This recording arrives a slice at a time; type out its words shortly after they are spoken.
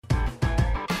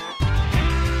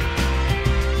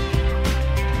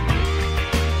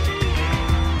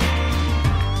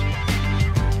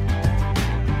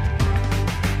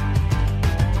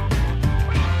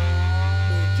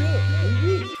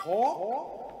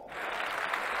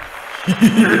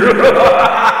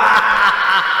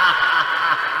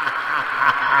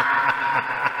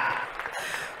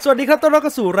สวัสดีครับต้อนรับเข้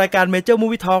าสู่รายการ Major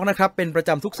Movie Talk นะครับเป็นประจ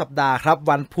ำทุกสัปดาห์ครับ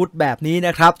วันพุธแบบนี้น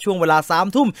ะครับช่วงเวลา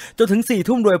 3 ทุ่มจนถึง 4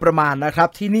 ทุ่มโดยประมาณนะครับ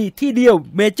ที่นี่ที่เดียว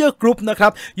Major Group นะครั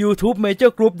บ YouTube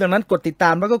Major Group ดังนั้นกดติดตา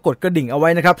มแล้วก็กดกระดิ่งเอาไว้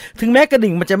นะครับถึงแม้กระ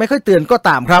ดิ่งมันจะไม่ค่อยเตือนก็ต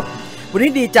ามครับวัน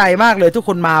นี้ดีใจมากเลยทุกค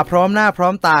นมาพร้อมหน้าพร้อ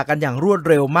มตากันอย่างรวด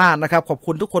เร็วมากนะครับขอบ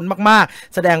คุณทุกคนมาก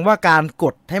ๆแสดงว่าการก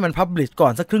ดให้มันพับลิชก่อ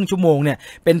นสักครึ่งชั่วโมงเนี่ย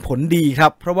เป็นผลดีครั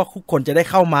บเพราะว่าทุกคนจะได้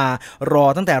เข้ามารอ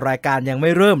ตั้งแต่รายการยังไ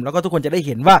ม่เริ่มแล้วก็ทุกคนจะได้เ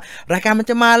ห็นว่ารายการมัน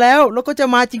จะมาแล้วก็จะ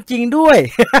มาจริงๆด้วย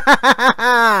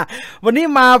วันนี้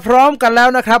มาพร้อมกันแล้ว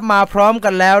นะครับมาพร้อมกั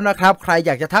นแล้วนะครับใครอ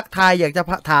ยากจะทักทายอยากจะ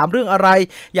ถามเรื่องอะไร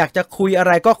อยากจะคุยอะไ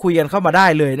รก็คุยกันเข้ามาได้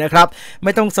เลยนะครับไ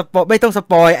ม่ต้องส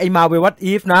ปอยไอ้มาเวลวัต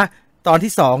อีฟนะตอน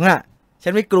ที่2อ่ะฉั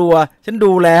นไม่กลัวฉัน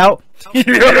ดูแล้ว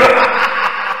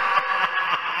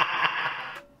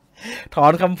ถอ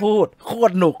นคำพูดโค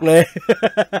ตรหนุกเลย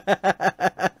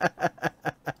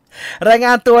รายง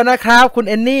านตัวนะครับคุณ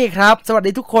เอนนี่ครับสวัส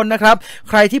ดีทุกคนนะครับ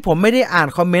ใครที่ผมไม่ได้อ่าน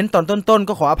คอมเมนต์ตอนต้นๆ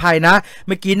ก็ขออภัยนะเ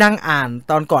มื่อกี้นั่งอ่าน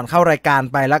ตอนก่อนเข้ารายการ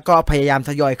ไปแล้วก็พยายามท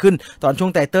ยอยขึ้นตอนช่ว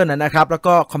งไตเติ้ลนะครับแล้ว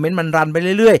ก็คอมเมนต์มันรันไป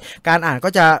เรื่อยๆการอ่านก็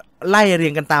จะไล่เรี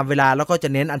ยงกันตามเวลาแล้วก็จะ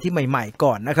เน้นอันที่ใหม่ๆ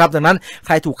ก่อนนะครับดังนั้นใค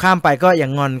รถูกข้ามไปก็อย่า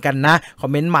งงอนกันนะคอม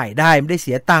เมนต์ใหม่ได้ไม่ได้เ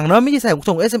สียตังค์เนาะไม่ใช่ใส่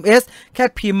ส่ง SMS แค่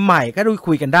พิมพ์ใหม่ก็ดู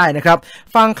คุยกันได้นะครับ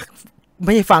ไ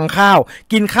ม่ใช่ฟังข้าว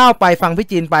กินข้าวไปฟังพี่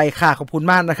จีนไปค่ะขอบคุณ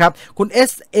มากนะครับคุณ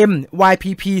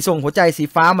SMYPP ส่งหัวใจสี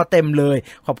ฟ้ามาเต็มเลย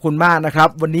ขอบคุณมากนะครับ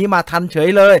วันนี้มาทันเฉย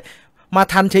เลยมา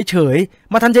ทันเฉย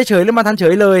หรือมาทันเฉ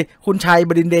ยเลยคุณชัยบ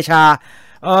ดินทร์เดชา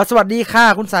สวัสดีค่ะ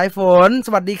คุณสายฝนส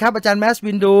วัสดีครับอาจารย์แมส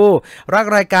วินดูรัก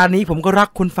รายการนี้ผมก็รัก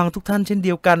คุณฟังทุกท่านเช่นเ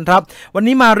ดียวกันครับวัน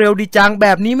นี้มาเร็วดีจังแบ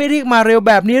บนี้ไม่เรียกมาเร็ว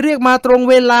แบบนี้เรียกมาตรง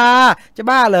เวลาจะ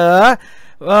บ้าเหรอ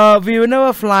We will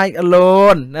never fly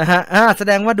alone นะฮะแส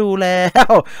ดงว่าดูแล้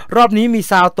วรอบนี้มี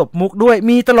ซาวตบมุกด้วย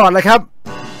มีตลอดเลยครับ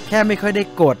แค่ไม่ค่อยได้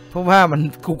กดเพราะว่ามัน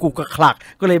กุกคลัก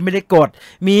ก็เลยไม่ได้กด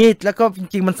มีแล้วก็จ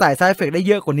ริงๆมันใส่ซาวด์เอฟเฟคได้เ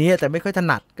ยอะกว่านี้แต่ไม่ค่อยถ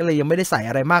นัดก็เลยยังไม่ได้ใส่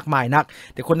อะไรมากมายนัก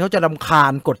แต่คนเขาจะรำคา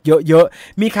ญกดเยอะ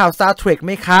ๆมีข่าว Star Trek ไห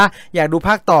มคะอยากดูภ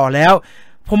าคต่อแล้ว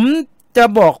ผมจะ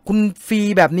บอกคุณฟรี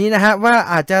แบบนี้นะฮะว่า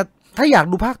อาจจะถ้าอยาก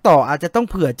ดูภาคต่ออาจจะต้อง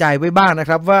เผื่อใจไว้บ้างนะ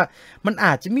ครับว่ามันอ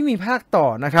าจจะไม่มีภาคต่อ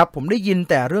นะครับผมได้ยิน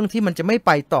แต่เรื่องที่มันจะไม่ไ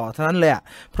ปต่อเท่านั้นเลย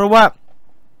เพราะว่า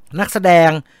นักแสด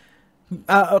ง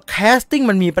แคสติ้ง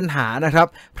มันมีปัญหานะครับ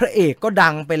พระเอกก็ดั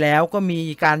งไปแล้วก็มี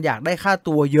การอยากได้ค่า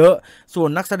ตัวเยอะส่วน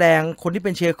นักแสดงคนที่เ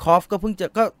ป็นเชคอฟก็เพิ่งจะ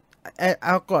ก็เอ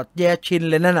ากอดแยชิน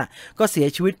เลยนั่นน่ะก็เสีย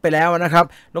ชีวิตไปแล้วนะครับ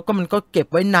แล้วก็มันก็เก็บ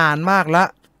ไว้นานมากละ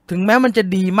ถึงแม้มันจะ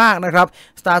ดีมากนะครับ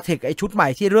Star Trek ไอชุดใหม่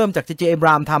ที่เริ่มจาก J.J.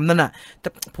 Abrams ทำนั่นน่ะแต่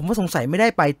ผมว่าสงสัยไม่ได้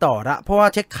ไปต่อละเพราะว่า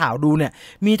เช็คข่าวดูเนี่ย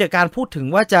มีแต่การพูดถึง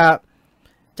ว่าจะ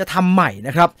ทำใหม่น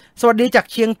ะครับสวัสดีจาก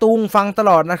เชียงตุงฟังต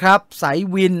ลอดนะครับสาย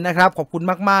วินนะครับขอบคุณ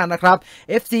มากๆนะครับ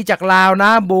FC จากลาวน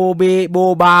ะโบ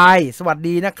บายสวัส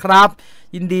ดีนะครับ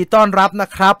ยินดีต้อนรับนะ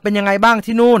ครับเป็นยังไงบ้าง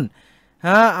ที่นู่นเ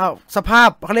อาสภาพ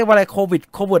เขาเรียกว่าอะไรโค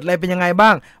วิดอะไรเป็นยังไงบ้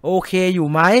างโอเคอยู่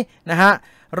ไหมนะฮะ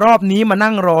รอบนี้มา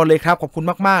นั่งรอเลยครับขอบคุณ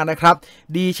มากๆนะครับ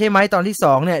ดีใช่ไหมตอนที่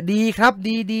2เนี่ยดีครับ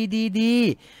ดี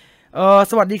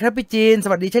สวัสดีครับพี่จีนส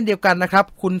วัสดีเช่นเดียวกันนะครับ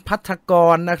คุณภัทรก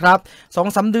รนะครับ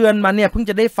 2-3 เดือนมาเนี่ยเพิ่ง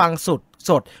จะได้ฟังส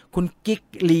ดคุณกิ๊ก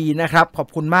ลีนะครับขอบ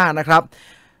คุณมากนะครับ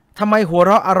ทำไมหัวเ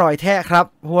ราะอร่อยแท้ครับ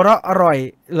หัวเราะอร่อย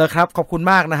เลยครับขอบคุณ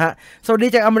มากนะฮะสวัสดี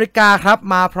จากอเมริกาครับ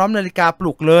มาพร้อมนาฬิกาป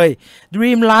ลุกเลย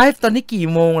Dream Life ตอนนี้กี่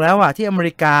โมงแล้วอะที่อเม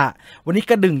ริกาวันนี้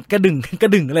กระดึ่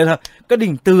งอะไรล่ะกระ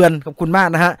ดิ่งเตือนขอบคุณมาก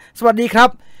นะฮะสวัสดีครั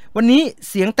บวันนี้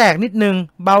เสียงแตกนิดนึง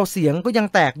เบาเสียงก็ยัง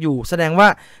แตกอยู่แสดงว่า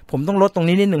ผมต้องลดตรง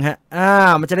นี้นิดนึงฮะ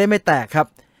มันจะได้ไม่แตกครับ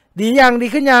ดี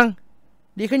ขึ้นยั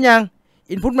ง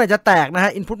อินพุตมันจะแตกนะฮ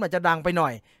ะอินพุตมันจะดังไปหน่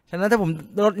อยฉะนั้นถ้าผม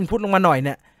ลดอินพุตลงมาหน่อยเ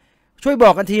นี่ยช่วยบอ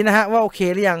กกันทีนะฮะว่าโอเค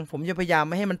หรือยังผมจะพยายาม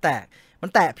ไม่ให้มันแต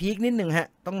กพีคนิดนึงฮะ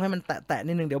ต้องให้มันแตะ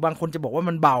นิดนึงเดี๋ยวบางคนจะบอกว่า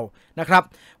มันเบานะครับ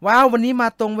ว้าววันนี้มา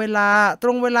ตรงเว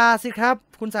ลาสิครับ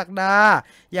คุณศักดา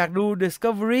อยากดู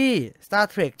Discovery Star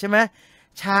Trek ใช่ไหม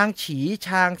ชางฉีช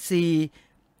างซี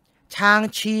ชาง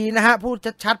ชีนะฮะพูด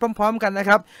ชัดๆพร้อมๆกันนะค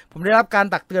รับผมได้รับการ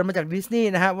ตักเตือนมาจากดิสนีย์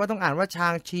นะฮะว่าต้องอ่านว่าชา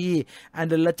งชี and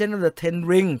the Legend of the Ten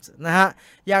Rings นะฮะ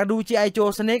อยากดู G.I.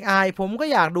 Joe Snake Eye ผมก็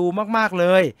อยากดูมากๆเล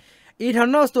ย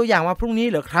Eternals ตัวอย่างมาพรุ่งนี้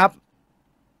เหรอครับ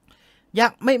อยา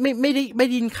กไม่ได้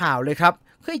ยินข่าวเลยครับ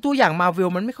คือไอตัวอย่าง Marvel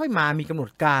มันไม่ค่อยมามีกำหน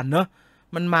ดการเนอะ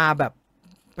มันมาแบบ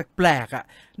แปลกๆอ่ะ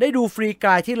ได้ดูฟรีก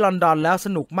ายที่ลอนดอนแล้วส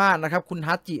นุกมากนะครับคุณ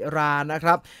ฮัจจิรานะค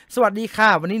รับสวัสดีค่ะ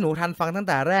วันนี้หนูทันฟังตั้ง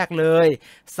แต่แรกเลย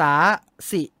ส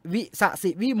สิ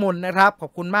วิมลนะครับขอ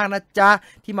บคุณมากนะจ๊ะ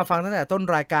ที่มาฟังตั้งแต่ต้น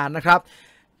รายการนะครับ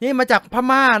นี่มาจากพ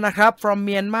ม่านะครับ from เ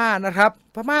มียนมานะครับ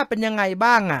พม่าเป็นยังไง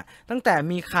บ้างตั้งแต่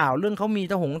มีข่าวเรื่องเขามี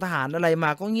ทหารอะไรมา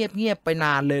ก็เงียบไปน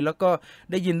านเลยแล้วก็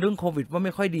ได้ยินเรื่องโควิดว่าไ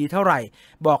ม่ค่อยดีเท่าไหร่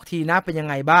บอกทีนะเป็นยัง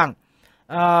ไงบ้าง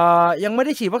ยังไม่ไ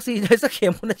ด้ฉีดวัคซีนเลยสักเข็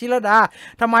มคุณชิรดา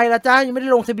ทำไมล่ะจ้ายังไม่ได้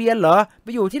ลงทะเบียนเหรอไป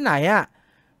อยู่ที่ไหน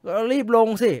รีบลง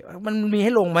สิมันมีใ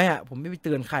ห้ลงไหมผมไม่ไปเ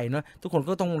ตือนใครเนาะทุกคน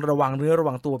ก็ต้องระวังเนื้อระ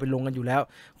วังตัวไปลงกันอยู่แล้ว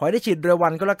ขอให้ได้ฉีดเร็ววั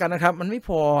นก็แล้วกันนะครับมันไม่พ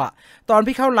อตอน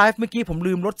พี่เข้าไลฟ์เมื่อกี้ผม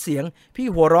ลืมลดเสียงพี่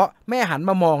หัวเราะแม่หัน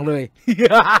มามองเลย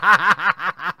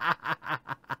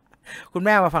คุณแ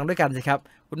ม่มาฟังด้วยกันสิครับ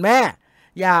คุณแม่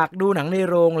อยากดูหนังใน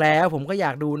โรงแล้วผมก็อย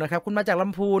ากดูนะครับคุณมาจากล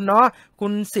ำพูนเนาะคุ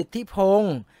ณสิทธิพง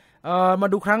ศ์มา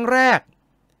ดูครั้งแรก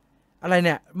อะไรเ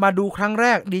นี่ยมาดูครั้งแร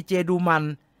กดีเจดูมัน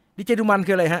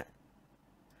คืออะไรฮะ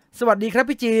สวัสดีครับ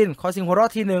พี่จีนขอเสียงหัวเราะ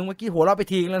ทีหนึ่งเมื่อกี้หัวเราะไป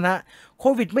ทีแล้วนะโค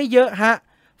วิดไม่เยอะฮะ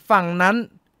ฝั่งนั้น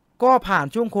ก็ผ่าน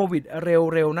ช่วงโควิดเ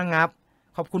ร็วๆนะครับ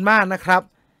ขอบคุณมากนะครับ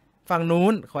ฝั่งนู้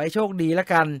นขอให้โชคดีแล้ว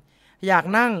กันอยาก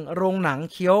นั่งโรงหนัง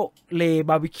เคี้ยวเล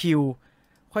บาร์บีคิว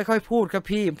ค่อยๆพูดครับ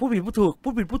พี่พูดผิดพูด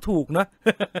ถูกเนาะ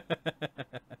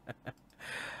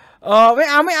ไม่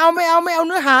เอาเ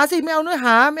นื้อหาสิไม่เอาเนื้อ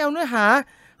หา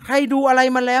ใครดูอะไร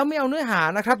มาแล้วไม่เอาเนื้อหา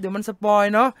นะครับเดี๋ยวมันสปอย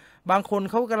เนาะบางคน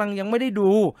เขากำลังยังไม่ได้ดู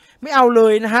ไม่เอาเล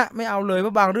ยนะฮะไม่เอาเลยเพร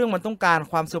าะบางเรื่องมันต้องการ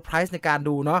ความเซอร์ไพรส์ในการ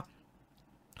ดูเนาะ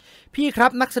พี่ครั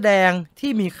บนักแสดง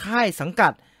ที่มีค่ายสังกั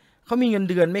ดเขามีเงิน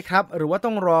เดือนไหมครับหรือว่าต้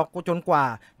องรอจนกว่า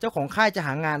เจ้าของค่ายจะห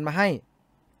างานมาให้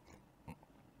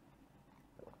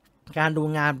การดู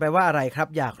งานแปลว่าอะไรครับ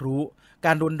อยากรู้ก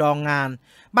ารดูดองงาน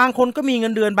บางคนก็มีเงิ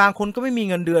นเดือนบางคนก็ไม่มี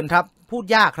เงินเดือนครับพูด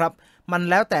ยากครับมัน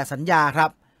แล้วแต่สัญญาครับ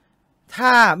ถ้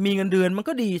ามีเงินเดือนมัน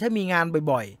ก็ดีถ้ามีงาน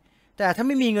บ่อยๆแต่ถ้าไ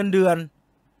ม่มีเงินเดือน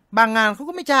บางงานเขา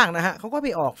ก็ไม่จ้างนะฮะเขาก็ไป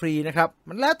ออกฟรีนะครับ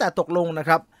มันแล้วแต่ตกลงนะค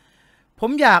รับผ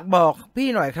มอยากบอกพี่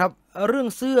หน่อยครับเรื่อง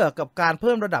เสื้อกับการเ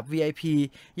พิ่มระดับ VIP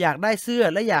อยากได้เสื้อ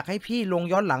และอยากให้พี่ลง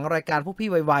ย้อนหลังรายการพวกพี่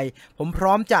ไวๆผมพ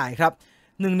ร้อมจ่ายครับ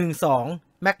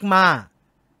112แมกมา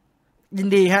ยิน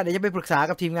ดีฮะเดี๋ยวจะไปปรึกษา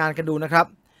กับทีมงานกันดูนะครับ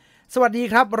สวัสดี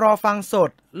ครับรอฟังส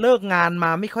ดเลิกงานม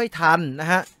าไม่ค่อยทันนะ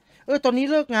ฮะตอนนี้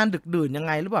เลิกงานดึกดื่นยังไ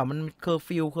งหรือเปล่ามันเคอร์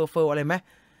ฟิวอะไรไหม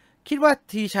คิดว่า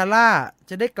ทีชาร่า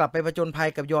จะได้กลับไปผจญภัย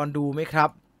กับยอนดูไหมครับ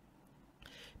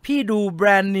พี่ดูแบร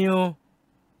นด์นิว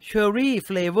เชอร์รี่เฟ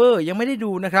ลเวอร์ยังไม่ได้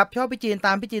ดูนะครับชอบพี่จีนต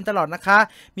ามพี่จีนตลอดนะคะ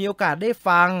มีโอกาสได้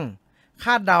ฟังค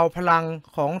าดเดาพลัง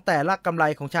ของแต่ละกำไร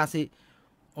ของชาซิ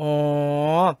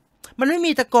มันไม่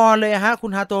มีตะกอนเลยฮะคุ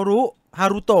ณฮา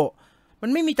รุโตะมั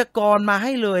นไม่มีตะกอนมาใ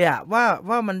ห้เลย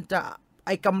ว่ามันจะไ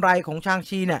อกำไรของชาง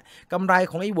ชีเนี่ยกำไร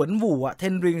ของไอหวนหวูเท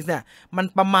นริงส์เนี่ยมัน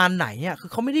ประมาณไหนคือ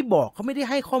เขาไม่ได้บอกเขาไม่ได้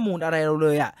ให้ข้อมูลอะไรเราเล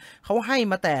ยเขาให้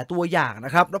มาแต่ตัวอย่างน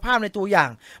ะครับแล้วภาพในตัวอย่าง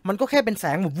มันก็แค่เป็นแส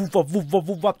งวุ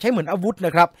บใช้เหมือนอาวุธน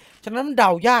ะครับฉะนั้นเด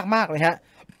ายากมากเลยฮะ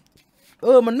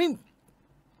มันไม่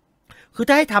คือ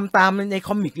ถ้าให้ทำตามในค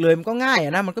อมิกเลยมันก็ง่าย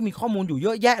นะมันก็มีข้อมูลอยู่เย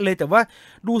อะแยะเลยแต่ว่า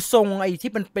ดูทรงไอ้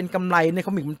ที่มันเป็นกำไรในค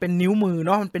อมิกมันเป็นนิ้วมือเ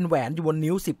นาะมันเป็นแหวนอยู่บน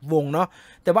นิ้ว10 วงเนาะ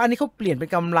แต่ว่าอันนี้เขาเปลี่ยนเป็น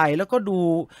กำไรแล้วก็ดู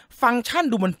ฟังก์ชัน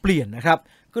ดูมันเปลี่ยนนะครับ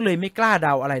ก็เลยไม่กล้าเด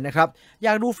าอะไรนะครับอย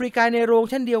ากดูฟรีกายในโรง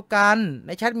เช่นเดียวกันใน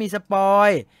แชทมีสปอย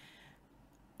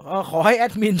ขอให้แอ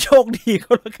ดมินโชคดี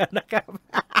ก็แล้วกันนะครับ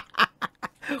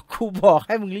ครูบอกใ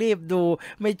ห้มึงรีบดู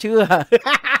ไม่เชื่อ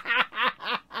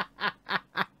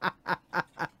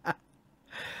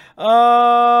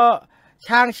ช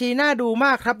างชีน่าดูม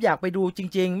ากครับอยากไปดูจ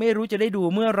ริงๆไม่รู้จะได้ดู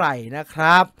เมื่อไหร่นะค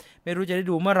รับไม่รู้จะได้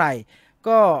ดูเมื่อไหร่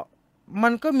ก็มั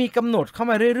นก็มีกำหนดเข้า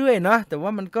มาเรื่อยๆนะแต่ว่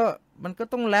ามันก็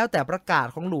ต้องแล้วแต่ประกาศ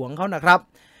ของหลวงเขานะครับ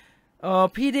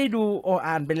พี่ได้ดู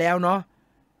อ่านไปแล้วเนาะ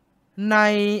ใน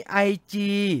IG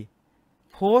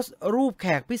โพสต์รูปแข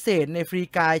กพิเศษในฟรี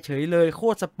กายเฉยเลยโค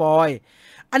ตรสปอย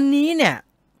อันนี้เนี่ย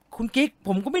คุณกิ๊กผ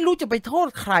มก็ไม่รู้จะไปโทษ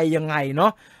ใครยังไงเนา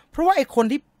ะเพราะว่าไอ้คน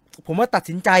ที่ผมว่าตัด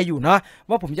สินใจอยู่นะ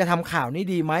ว่าผมจะทำข่าวนี้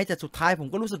ดีไหมแต่สุดท้ายผม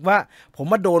ก็รู้สึกว่าผม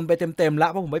มาโดนไปเต็มๆแล้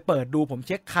วเพราะผมไปเปิดดูผมเ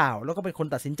ช็คข่าวแล้วก็เป็นคน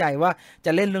ตัดสินใจว่าจ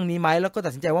ะเล่นเรื่องนี้ไหมแล้วก็ตั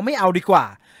ดสินใจว่าไม่เอาดีกว่า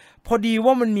พอดี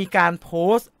ว่ามันมีการโพ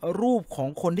สต์รูปของ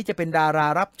คนที่จะเป็นดารา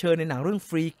รับเชิญในหนังเรื่องฟ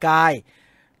รีกาย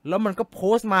แล้วมันก็โพ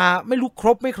สต์มาไม่รู้คร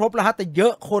บไม่ครบแล้วฮะแต่เยอ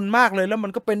ะคนมากเลยแล้วมั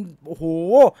นก็เป็นโอ้โห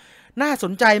น่าส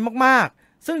นใจมาก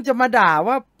ๆซึ่งจะมาด่า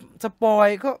ว่าสปอย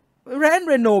ก็แรน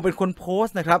เรโนเป็นคนโพส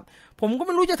ต์นะครับผมก็ไ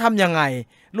ม่รู้จะทำยังไง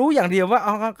รู้อย่างเดียวว่า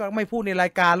ก็ไม่พูดในรา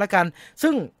ยการแล้วกัน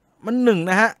ซึ่งมัน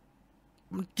นะฮะ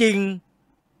จริ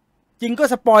งก็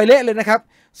สปอยเละเลยนะครับ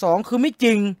2คือไม่จ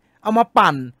ริงเอามา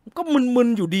ปั่นก็มึน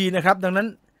อยู่ดีนะครับดังนั้น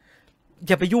อ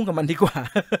ย่าไปยุ่งกับมันดีกว่า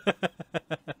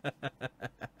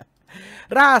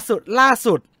ล่าสุด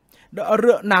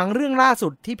หนังเรื่องล่าสุ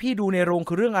ดที่พี่ดูในโรง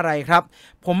คือเรื่องอะไรครับ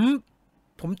ผ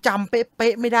มจำเป๊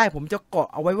ะไม่ได้ผมจะเกาะ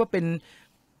เอาไว้ว่าเป็น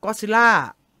Godzilla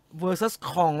vs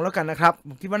Kong แล้วกันนะครับผ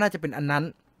มคิดว่าน่าจะเป็นอันนั้น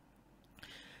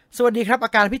สวัสดีครับอ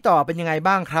าการพี่ต่อเป็นยังไง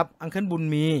บ้างครับอังเคิลบุญ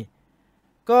มี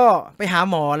ก็ไปหา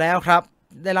หมอแล้วครับ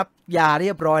ได้รับยาเรี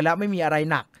ยบร้อยแล้วไม่มีอะไร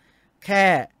หนักแค่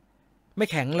ไม่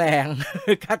แข็งแรง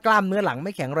กล้ามเนื้อหลังไ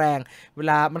ม่แข็งแรงเว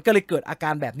ลามันก็เลยเกิดอากา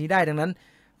รแบบนี้ได้ดังนั้น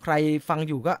ใครฟัง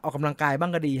อยู่ก็ออกกำลังกายบ้า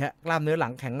งก็ดีฮะกล้ามเนื้อหลั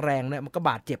งแข็งแรงเนี่ยมันก็บ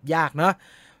าดเจ็บยากเนาะ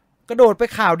กระโดดไป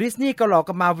ข่าวดิสนีย์ก็หลอก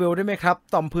กับมาร์เวลได้ไหมครับ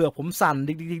ต่อมเผือกผมสั่น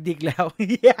ดิกแล้ว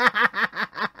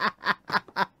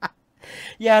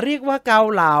อย่าเรียกว่าเกา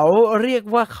เหลาเรียก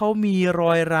ว่าเขามีร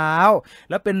อยร้าว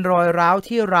และเป็นรอยร้าว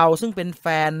ที่เราซึ่งเป็นแฟ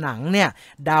นหนังเนี่ย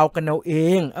เดากันเอาเอ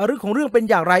งเรื่องของเรื่องเป็น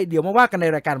อย่างไรเดี๋ยวมาว่ากันใน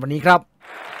รายการวันนี้ครับ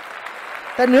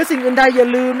แต่เหนือสิ่งอื่นใดอย่า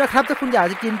ลืมนะครับถ้าคุณอยาก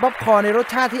จะกินป๊อปคอร์นในรส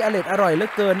ชาติที่อร่อยเหลือ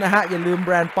เกินนะฮะอย่าลืมแบ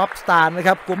รนด์ป๊อปสตาร์นะค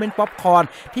รับกูเมนป๊อปคอร์น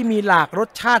ที่มีหลากรส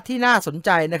ชาติที่น่าสนใจ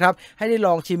นะครับให้ได้ล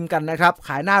องชิมกันนะครับข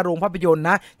ายหน้าโรงภาพยนตร์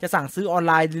นะจะสั่งซื้อออนไ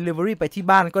ลน์ Delivery ไปที่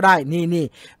บ้านก็ได้นี่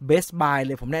Best Buy เ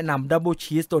ลยผมแนะนำ Double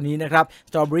Cheese ตัวนี้นะครับ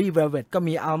Strawberry Velvet ก็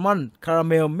มี Almond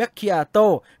Caramel Macchiato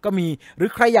ก็มีหรือ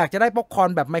ใครอยากจะได้ป๊อปคอร์น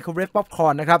แบบไมโครเวฟป๊อปคอ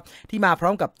ร์นนะครับที่มาพร้อ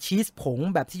มกับชีสผง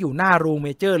แบบที่อยู่หน้าโรงเม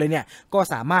เจอร์เลยเนี่ยก็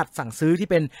สามารถสั่งซื้อที่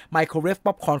เป็นไมโครเวฟ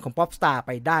ป๊อปคอร์นของ Pop Star ไ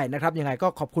ปได้นะครับยังไงก็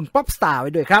ขอบคุณ Pop Star ไ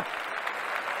ว้ด้วยครับ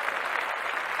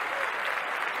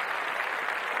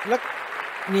แล้ว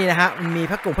นี่นะฮะมีแ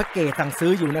พ็คเกจสั่งซื้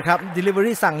ออยู่นะครับ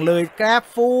Delivery สั่งเลย Grab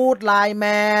Food Line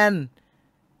Man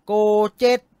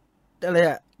Go-Jet อะไร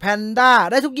อะ Panda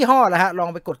ได้ทุกยี่ห้อแหละฮะลอง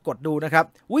ไปกดดูนะครับ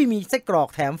มีไส้กรอก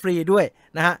แถมฟรีด้วย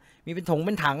นะฮะมีเป็น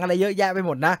ถังอะไรเยอะแยะไปห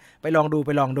มดนะไปลอง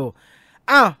ดู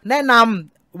แนะนำ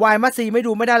วายมัสซีไม่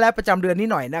ดูไม่ได้แล้วประจำเดือนนี้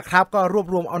หน่อยนะครับก็รวบ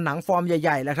รวมเอาหนังฟอร์มให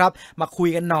ญ่ๆแล้วครับมาคุย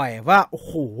กันหน่อยว่าโอ้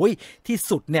โหที่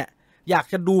สุดเนี่ยอยาก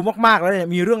จะดูมากๆแล้วเนี่ย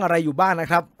มีเรื่องอะไรอยู่บ้างนะ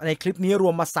ครับในคลิปนี้ร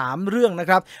วมมา3เรื่องนะ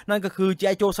ครับนั่นก็คือ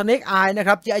G.I. Joe Snake Eye นะค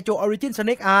รับ G.I. Joe Origin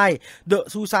Snake Eye The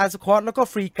Suicide Squad แล้วก็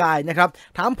Free Guy นะครับ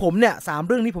ถามผมเนี่ย3เ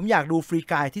รื่องนี้ผมอยากดู Free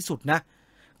Guy ที่สุดนะ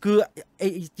คือไอ้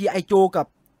G.I. Joe กับ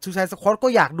Suicide Squad ก็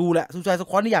อยากดูแหละ Suicide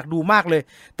Squad นี่อยากดูมากเลย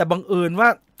แต่บังเอิญว่า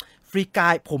ฟรีกา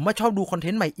ยผมมาชอบดูคอนเท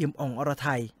นต์ใหม่เอี่ยมอ่องอรไท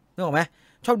ยนึกออกไหม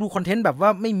ชอบดูคอนเทนต์แบบว่า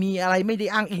ไม่มีอะไรไม่ได้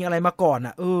อ้างอิงอะไรมาก่อน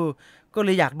อ่ะก็เล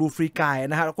ยอยากดูฟรีกาย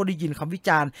นะฮะแล้วก็ได้ยินคำวิจ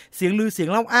ารณ์เสียงลือเสียง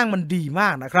เล่าอ้างมันดีมา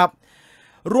กนะครับ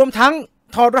รวมทั้ง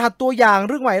ถอดรหัสตัวอย่าง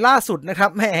เรื่องใหม่ล่าสุดนะครับ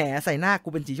แหมใส่หน้ากู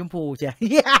เป็นสีชมพูใช่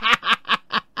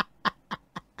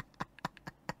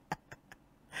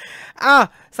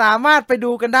สามารถไป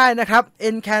ดูกันได้นะครับ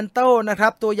Encanto นะครั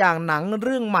บตัวอย่างหนังเ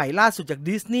รื่องใหม่ล่าสุดจาก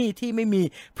ดิสนีย์ที่ไม่มี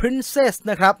Princess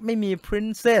นะครับไม่มี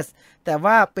Princess แต่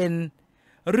ว่าเป็น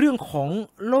เรื่องของ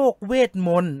โลกเวทม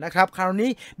นต์นะครับคราวนี้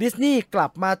ดิสนีย์กลั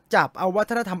บมาจับเอาวั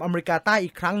ฒนธรรมอเมริกาใต้อี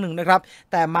กครั้งหนึ่งนะครับ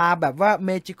แต่มาแบบว่า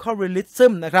Magical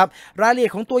Realism นะครับรายละเอีย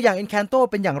ดของตัวอย่าง Encanto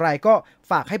เป็นอย่างไรก็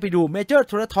ฝากให้ไปดู Major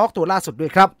Tour Talk ตัวล่าสุดด้ว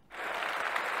ยครับ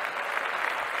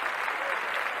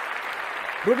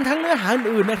รวมทั้งเนื้อหา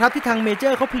อื่นๆนะครับที่ทางเมเจอ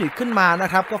ร์เขาผลิตขึ้นมานะ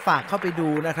ครับก็ฝากเข้าไปดู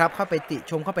นะครับเข้าไปติ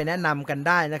ชมเข้าไปแนะนำกันไ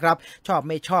ด้นะครับชอบไ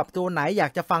ม่ชอบตัวไหนอยา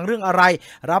กจะฟังเรื่องอะไร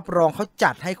รับรองเขา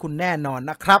จัดให้คุณแน่นอน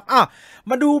นะครับ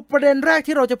มาดูประเด็นแรก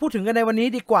ที่เราจะพูดถึงกันในวันนี้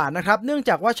ดีกว่านะครับเนื่อง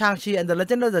จากว่าชางชี and the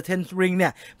Legend of the Ten Rings เนี่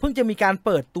ยเพิ่งจะมีการเ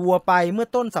ปิดตัวไปเมื่อ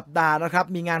ต้นสัปดาห์นะครับ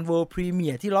มีงาน World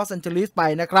Premiere ที่ลอสแอนเจลิสไป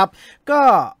นะครับก็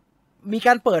มีก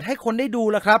ารเปิดให้คนได้ดู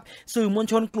แล้วครับสื่อมวล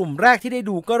ชนกลุ่มแรกที่ได้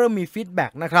ดูก็เริ่มมีฟีดแบ็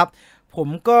กนะครับผม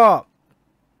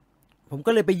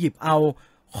ก็เลยไปหยิบเอา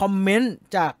คอมเมนต์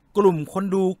จากกลุ่มคน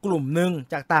ดูกลุ่มหนึ่ง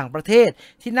จากต่างประเทศ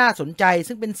ที่น่าสนใจ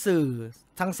ซึ่งเป็นสื่อ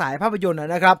ทางสายภาพยนตร์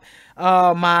นะครับ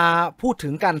มาพูดถึ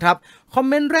งกันครับคอม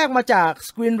เมนต์แรกมาจาก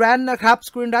Screen Rant นะครับ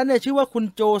Screen Rant เนี่ยชื่อว่าคุณ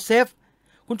โจเ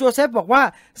ซฟบอกว่า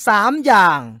3อย่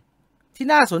างที่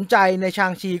น่าสนใจในชา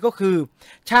งชีก็คือ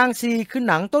ชางชีคือ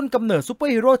หนังต้นกำเนิดซูเปอ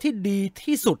ร์ฮีโร่ที่ดี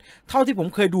ที่สุดเท่าที่ผม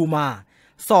เคยดูมา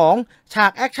2ฉา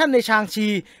กแอคชั่นในชางชี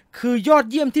คือยอด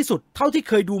เยี่ยมที่สุดเท่าที่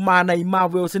เคยดูมาใน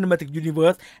Marvel Cinematic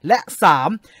Universe และ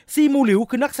3ซีมูหลิว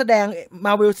คือนักแสดง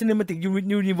Marvel Cinematic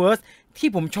Universe ที่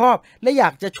ผมชอบและอยา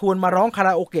กจะชวนมาร้องคาร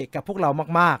าโอเกะกับพวกเรา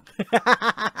มาก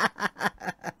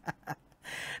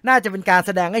ๆ น่าจะเป็นการแ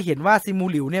สดงให้เห็นว่าซีมู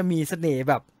หลิวเนี่ยมีเสน่ห์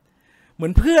แบบเหมื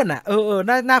อนเพื่อนอ่ะ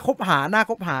น่าคบ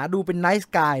หาดูเป็นไน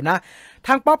ซ์กายนะท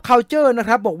าง Pop Culture นะค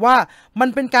รับบอกว่ามัน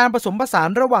เป็นการผสมผสาน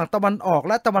ระหว่างตะวันออก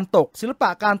และตะวันตกศิลปะ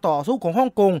การต่อสู้ของฮ่อ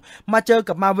งกงมาเจอ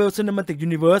กับ Marvel Cinematic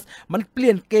Universe มันเปลี่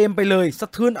ยนเกมไปเลยสะ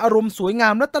เทือนอารมณ์สวยงา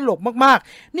มและตลกมาก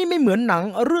ๆนี่ไม่เหมือนหนัง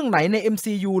เรื่องไหนใน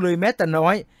MCU เลยแม้แต่น้อ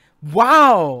ยว้า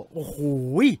วโอ้โห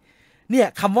เนี่ย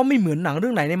คำว่าไม่เหมือนหนังเรื่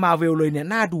องไหนใน Marvel เลยเนี่ย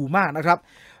น่าดูมากนะครับ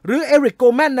หรือเอริกโก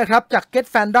แมนนะครับจาก Get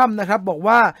Fandom นะครับบอก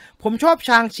ว่าผมชอบช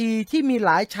างชีที่มีห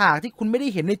ลายฉากที่คุณไม่ได้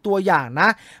เห็นในตัวอย่างนะ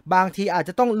บางทีอาจ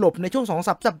จะต้องหลบในช่วง 2-3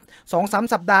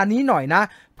 สัปดาห์นี้หน่อยนะ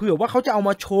เผื่อว่าเขาจะเอาม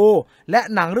าโชว์และ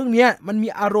หนังเรื่องนี้มันมี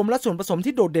อารมณ์และส่วนผสม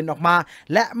ที่โดดเด่นออกมา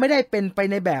และไม่ได้เป็นไป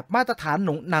ในแบบมาตรฐาน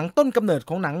หนังต้นกำเนิด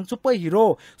ของหนังซูเปอร์ฮีโร่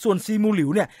ส่วนซีมูหลิว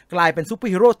เนี่ยกลายเป็นซูเปอ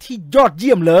ร์ฮีโร่ที่ยอดเ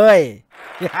ยี่ยมเลย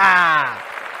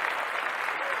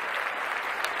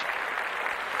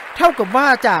แถ ท่ากับว่า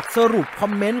จากสรุปคอ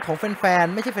มเมนต์ของแฟน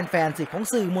ๆไม่ใช่แฟนๆสิของ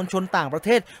สื่อมวลชนต่างประเท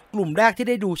ศกลุ่มแรกที่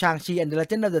ได้ดูชางชี and the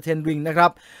Legend of the Ten Ring นะครั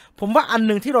บผมว่าอัน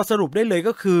นึงที่เราสรุปได้เลย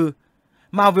ก็คือ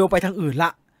มาเวลไปทางอื่นล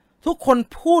ะทุกคน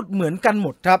พูดเหมือนกันหม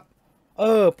ดครับ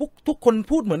ทุกคน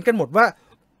พูดเหมือนกันหมดว่า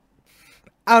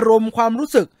อารมณ์ความรู้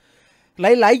สึกห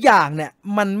ลายๆอย่างเนี่ย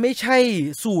มันไม่ใช่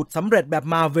สูตรสำเร็จแบบ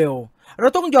มาเวลเรา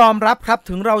ต้องยอมรับครับ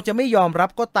ถึงเราจะไม่ยอมรับ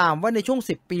ก็ตามว่าในช่วง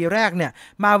10 ปีแรกเนี่ย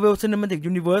Marvel Cinematic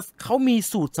Universe เขามี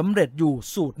สูตรสำเร็จอยู่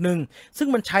สูตรหนึ่งซึ่ง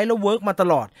มันใช้แล้วเวิร์กมาต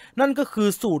ลอดนั่นก็คือ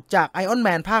สูตรจาก Iron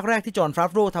Man ภาคแรกที่จอห์น ฟา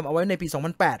โรทำเอาไว้ในปี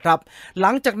 2008 ครับห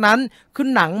ลังจากนั้นคือ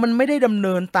หนังมันไม่ได้ดำเ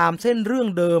นินตามเส้นเรื่อง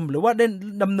เดิมหรือว่าได้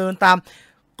ดำเนินตาม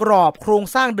กรอบโครง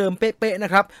สร้างเดิมเป๊ะๆน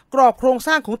ะครับกรอบโครงส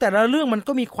ร้างของแต่ละเรื่องมัน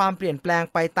ก็มีความเปลี่ยนแปลง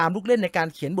ไปตามลูกเล่นในการ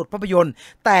เขียนบทภาพยนตร์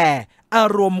แต่อา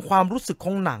รมณ์ความรู้สึกข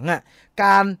องหนังก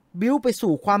ารบิ้วไป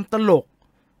สู่ความตลก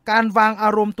การวางอา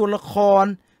รมณ์ตัวละคร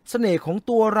เสน่ห์ของ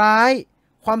ตัวร้าย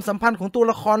ความสัมพันธ์ของตัว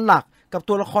ละครหลักกับ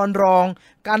ตัวละครรอง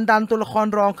การดันตัวละคร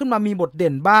รองขึ้นมามีบทเ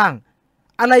ด่นบ้าง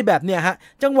อะไรแบบเนี้ยฮะ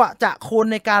จังหวะจะโคน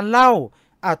ในการเล่า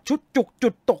ชุดจุกจุ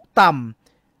ดตกต่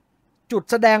ำจุด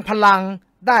แสดงพลัง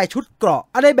ได้ชุดเกราะ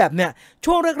อะไรแบบเนี้ย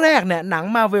ช่วงแรกๆเนี่ยหนัง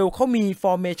มาเวลเขามีฟ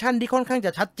อร์เมชันที่ค่อนข้างจ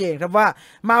ะชัดเจนครับว่า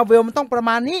มาเวลมันต้องประ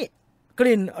มาณนี้ก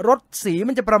ลิ่นรสสี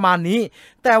มันจะประมาณนี้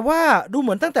แต่ว่าดูเห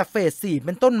มือนตั้งแต่เฟส4เ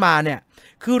ป็นต้นมาเนี่ย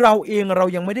คือเรา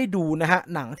ยังไม่ได้ดูนะฮะ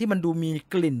หนังที่มันดูมี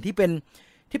กลิ่นที่เ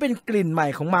ป็นกลิ่นใหม่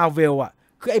ของมาเวล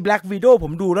คือไอ้ Black Widow ผ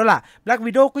มดูแล้วล่ะ Black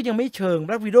Widow ก็ยังไม่เชิง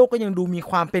Black Widow ก็ยังดูมี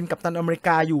ความเป็นกัปตันอเมริก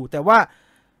าอยู่แต่ว่า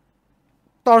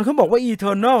ตอนเขาบอกว่า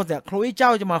Eternal เนี่ยโคลอีเจ้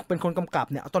าจะมาเป็นคนกำกับ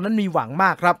เนี่ยตอนนั้นมีหวังม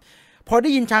ากครับพอได้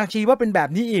ยินชางชีว่าเป็นแบบ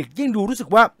นี้อีกยิ่งดูรู้สึก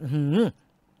ว่า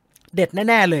เด็ด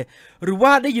แน่ๆเลยหรือว่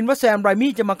าได้ยินว่าแซมไร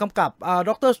มี่จะมากำกับ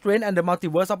Doctor Strange and the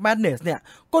Multiverse of Madness เนี่ย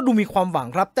ก็ดูมีความหวัง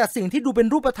ครับแต่สิ่งที่ดูเป็น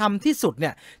รูปธรรมที่สุดเนี่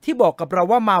ยที่บอกกับเรา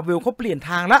ว่า Marvel เขาเปลี่ยน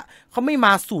ทางละเขาไม่ม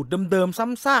าสูตรเดิมๆซ้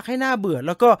ำซากให้หน้าเบื่อแ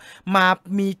ล้วก็ม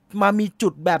ามีจุ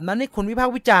ดแบบนั้นให้คนวิพาก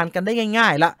ษ์วิจารณ์กันได้ง่า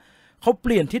ยๆละเขาเป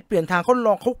ลี่ยนทิศเปลี่ยนทางเขาล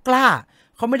องเขากล้า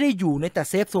เขาไม่ได้อยู่ในแต่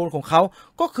เซฟโซนของเขา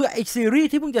ก็คือไอซีรีส์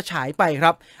ที่เพิ่งจะฉายไปค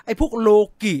รับไอพวกโล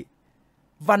กิ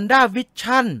วันด้าวิ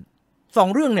ชั่น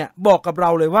2 เรื่องเนี่ยบอกกับเร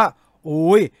าเลยว่าโ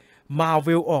อ้ยมาเว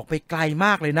ลออกไปไกลม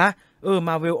ากเลยนะม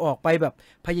าเวลออกไปแบบ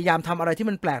พยายามทำอะไรที่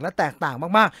มันแปลกและแตกต่าง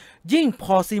มากๆยิ่งพ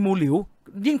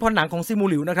อหนังของซิมู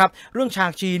หลิวนะครับเรื่องชา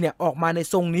งชีเนี่ยออกมาใน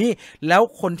ทรงนี้แล้ว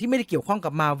คนที่ไม่ได้เกี่ยวข้องกั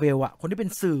บมาเวลคนที่เป็น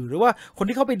สื่อหรือว่าคน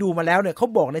ที่เข้าไปดูมาแล้วเนี่ยเขา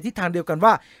บอกในทิศทางเดียวกัน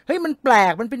ว่าเฮ้ยมันแปล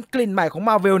กมันเป็นกลิ่นใหม่ของ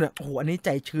มาเวลเนี่ยโอ้โหอันนี้ใจ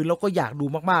ชื้นแล้วก็อยากดู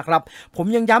มากๆครับผม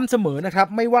ยังย้ำเสมอนะครับ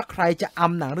ไม่ว่าใครจะอ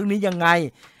ำหนังเรื่องนี้ยังไง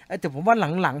แต่ผมว่า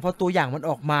หลังๆพอตัวอย่างมัน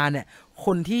ออกมาเนี่ยค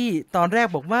นที่ตอนแรก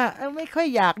บอกว่าไม่ค่อย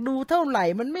อยากดูเท่าไหร่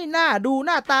มันไม่น่าดูห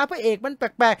น้าตาพระเอกมันแป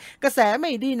ลกๆกระแสไ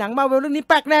ม่ดีหนังมาเวลเรื่องนี้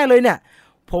แปลกแน่เลยเนี่ย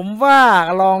ผมว่า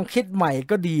ลองคิดใหม่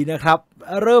ก็ดีนะครับ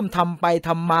เริ่มทำไปท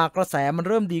ำมากระแสมัน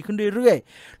เริ่มดีขึ้นเรื่อย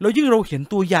ๆแล้วยิ่งเราเห็น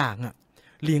ตัวอย่าง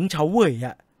เหลียงเฉาเว่ย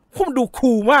ผมดู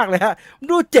คูลมากเลยฮะ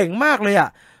ดูเจ๋งมากเลย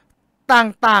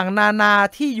ต่างๆนานา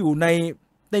ที่อยู่ใ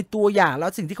นตัวอย่างแล้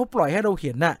วสิ่งที่เขาปล่อยให้เราเ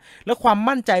ห็นแล้วความ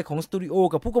มั่นใจของสตูดิโอ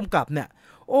กับผู้กำกับเนี่ย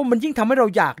มันยิ่งทำให้เรา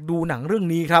อยากดูหนังเรื่อง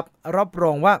นี้ครับรับร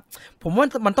องว่าผมว่า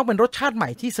มันต้องเป็นรสชาติใหม่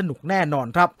ที่สนุกแน่นอน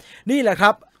ครับนี่แหละค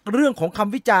รับเรื่องของค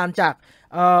ำวิจารณ์จาก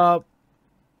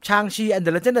ชางชี and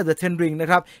the Legend of the Ten Ring นะ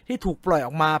ครับที่ถูกปล่อยอ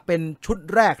อกมาเป็นชุด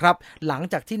แรกครับหลัง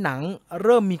จากที่หนังเ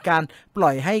ริ่มมีการปล่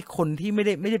อยให้คนที่ไม่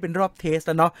ได้เป็นรอบเทสแ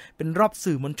ล้วเนาะเป็นรอบ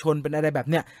สื่อมวลชนเป็นอะไรแบบ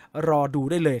เนี้ยรอดู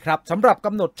ได้เลยครับสำหรับก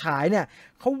ำหนดฉายเนี่ย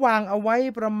เขาวางเอาไว้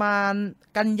ประมาณ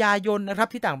กันยายนนะครับ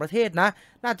ที่ต่างประเทศนะ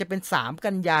น่าจะเป็น3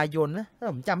กันยายนนะถ้า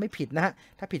ผมจำไม่ผิดนะฮะ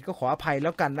ถ้าผิดก็ขออภัยแล้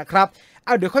วกันนะครับ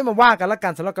เดี๋ยวค่อยมาว่ากันละกั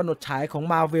นสำหรับกำหนดฉายของ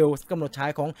Marvel กำหนดฉาย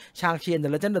ของชางชี and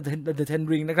the Legend of the Ten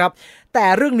Ring นะครับแต่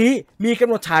เรื่องนี้มีกำ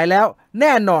หนดฉายแล้วแ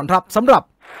น่นอนครับสำหรับ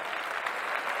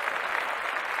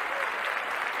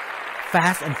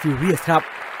Fast and Furious ครับ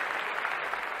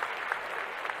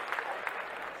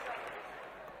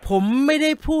ผมไม่ไ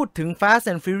ด้พูดถึง Fast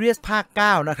and Furious ภาค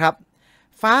 9 นะครับ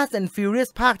Fast and Furious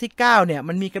ภาคที่ 9 เนี่ย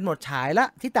มันมีกำหนดฉายแล้ว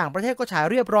ที่ต่างประเทศก็ฉาย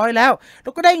เรียบร้อยแล้วแล้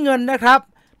วก็ได้เงินนะครับ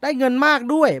ได้เงินมาก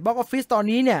ด้วย Box Office ตอน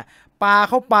นี้เนี่ยปา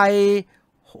เข้าไป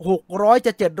600จ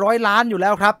ะ700ล้านอยู่แล้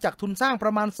วครับจากทุนสร้างปร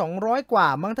ะมาณ200กว่า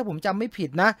มั้งถ้าผมจำไม่ผิด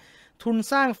นะทุน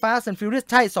สร้าง Fast and Furious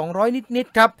ใช่200นิด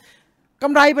ๆครับก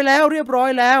ำไรไปแล้วเรียบร้อย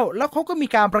แล้วเขาก็มี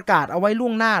การประกาศเอาไว้ล่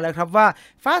วงหน้าแล้วครับว่า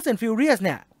Fast and Furious เ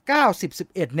นี่ย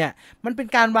90-11เนี่ยมันเป็น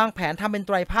การวางแผนทำเป็นไ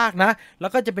ตรภาคนะแล้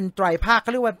วก็จะเป็นไตรภาคเข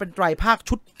าเรียกว่าเป็นไตรภาค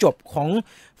ชุดจบของ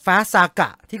Fast Saga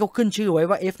ที่เขาขึ้นชื่อไว้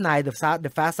ว่า F9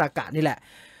 The Fast Saga นี่แหละ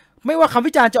ไม่ว่าคำ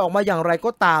วิจารณ์จะออกมาอย่างไร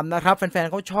ก็ตามนะครับแฟน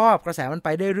ๆเขาชอบกระแสมันไป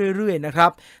ได้เรื่อยๆนะครั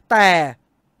บแต่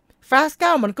Fast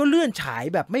 9มันก็เลื่อนฉาย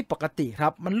แบบไม่ปกติครั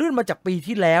บมันเลื่อนมาจากปี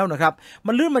ที่แล้วนะครับ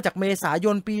มันเลื่อนมาจากเมษาย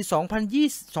นปี2019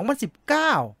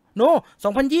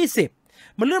 2020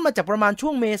 มันเลื่อนมาจากประมาณช่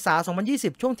วงเมษายน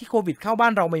2020ช่วงที่โควิดเข้าบ้า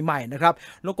นเราใหม่ๆนะครับ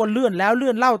แล้วก็เลื่อนแล้วเลื่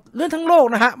อนเล่าเลื่อนทั้งโลก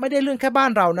นะฮะไม่ได้เลื่อนแค่บ้า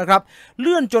นเรานะครับเ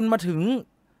ลื่อนจนมาถึง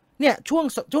เนี่ย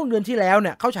ช่วงเดือนที่แล้วเ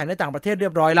นี่ยเข้าฉายในต่างประเทศเรี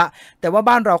ยบร้อยละแต่ว่า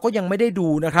บ้านเราก็ยังไม่ได้ดู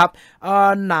นะครับ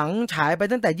หนังฉายไป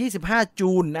ตั้งแต่25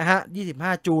จูนนะฮะ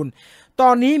25จูนตอ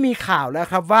นนี้มีข่าวแล้ว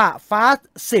ครับว่า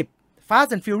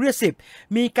Fast and Furious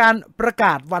 10มีการประก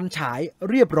าศวันฉาย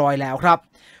เรียบร้อยแล้วครับ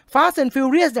Fast and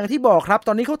Furious อย่างที่บอกครับต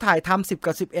อนนี้เขาถ่ายทำ10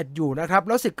กับ11อยู่นะครับแ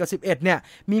ล้ว10กับ11เนี่ย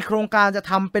มีโครงการจะ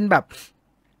ทำเป็นแบบ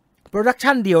โปรดัก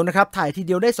ชันเดียวนะครับถ่ายทีเ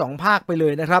ดียวได้2ภาคไปเล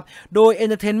ยนะครับโดย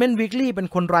Entertainment Weekly เป็น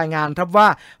คนรายงานครับว่า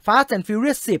Fast and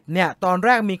Furious 10เนี่ยตอนแร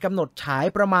กมีกำหนดฉาย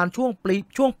ประมาณ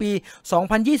ช่วงปี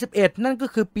 2021 นั่นก็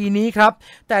คือปีนี้ครับ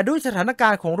แต่ด้วยสถานกา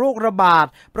รณ์ของโรคระบาด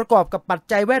ประกอบกับปัจ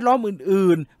จัยแวดล้อม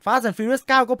อื่นๆ Fast and Furious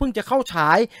 9 ก็เพิ่งจะเข้าฉา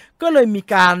ยก็เลยมี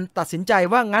การตัดสินใจ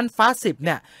ว่างั้น Fast 10เ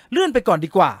นี่ยเลื่อนไปก่อน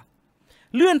ดีกว่า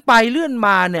เลื่อนไปเลื่อนม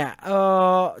าเนี่ย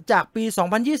จากปี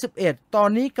 2021 ตอน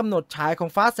นี้กำหนดฉายของ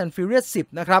Fast and Furious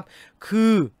 10 นะครับคื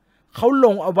อเขาล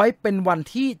งเอาไว้เป็นวัน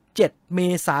ที่ 7 เม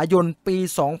ษายน ปี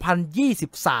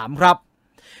 2023 ครับ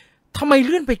ทำไมเ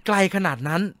ลื่อนไปไกลขนาด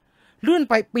นั้นเลื่อน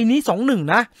ไปปีนี้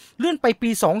 21 นะเลื่อนไปปี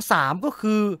 23 ก็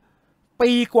คือ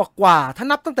ปีกว่าๆถ้า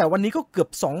นับตั้งแต่วันนี้ก็เกือบ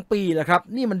 2 ปีแล้วครับ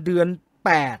นี่มันเดือน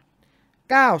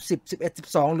 8 9 10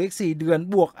 11 12 หรืออีก 4 เดือน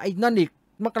บวกไอ้นั่นอีก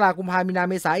มกราคมกุมภาพันธ์มีนา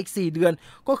เมษายนอีก4เดือน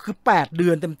ก็คือ8เดื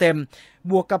อนเต็มๆ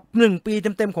บวกกับ1ปี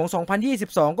เต็มๆของ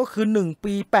2022ก็คือ1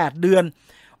ปี8เดือน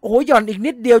โอ้หย่อนอีก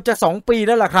นิดเดียวจะ2ปีแ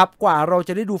ล้วล่ะครับกว่าเราจ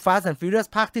ะได้ดู Fast and Furious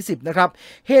ภาคที่10นะครับ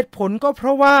เหตุผลก็เพร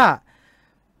าะว่า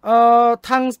ท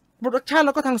างโปรดักชันแ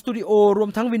ล้วก็ทางสตูดิโอรวม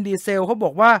ทั้งวินดีเซลเขาบ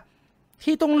อกว่า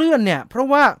ที่ต้องเลื่อนเนี่ยเพราะ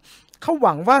ว่าเขาห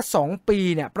วังว่า2ปี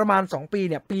เนี่ยประมาณ2ปี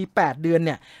เนี่ยปี8เดือนเ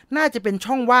นี่ยน่าจะเป็น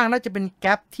ช่องว่างน่าจะเป็นแก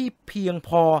ปที่เพียงพ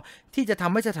อที่จะท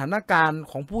ำให้สถานการณ์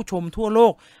ของผู้ชมทั่วโล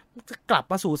กกลับ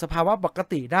มาสู่สภาวะปก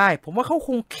ติได้ผมว่าเขาค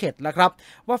งเข็ดแล้วครับ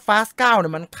ว่า Fast 9เนี่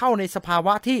ยมันเข้าในสภาว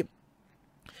ะที่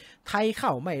ไทยเข้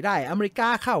าไม่ได้อเมริกา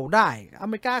เข้าได้อเ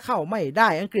มริกาเข้าไม่ได้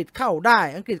อังกฤษเข้าได้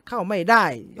อังกฤษเข้าไม่ได้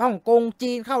ฮ่องกง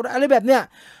จีนเข้าได้อะไรแบบเนี้ย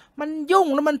มันยุ่ง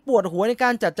แล้วมันปวดหัวในกา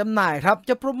รจัดจำหน่ายครับ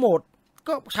จะโปรโมท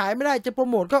ก็ฉายไม่ได้จะโปร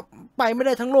โมทก็ไปไม่ไ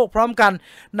ด้ทั้งโลกพร้อมกัน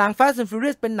หนัง Fast and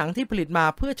Furious เป็นหนังที่ผลิตมา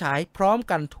เพื่อฉายพร้อม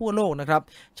กันทั่วโลกนะครับ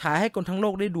ฉายให้คนทั้งโล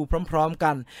กได้ดูพร้อมๆ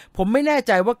กันผมไม่แน่ใ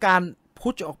จว่าการพุ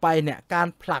ชออกไปเนี่ยการ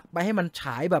ผลักไปให้มันฉ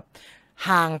ายแบบ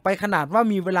ห่างไปขนาดว่า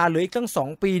มีเวลาเหลืออีกตั้ง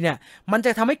2ปีเนี่ยมันจ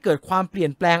ะทำให้เกิดความเปลี่ย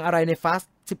นแปลงอะไรใน Fast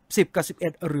 10กับ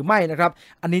11หรือไม่นะครับ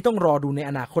อันนี้ต้องรอดูใน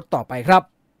อนาคตต่อไปครับ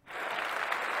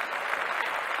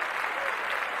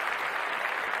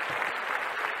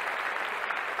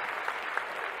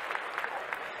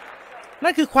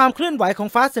นั่นคือความเคลื่อนไหวของ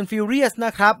Fast and Furious น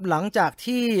ะครับหลังจาก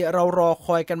ที่เรารอค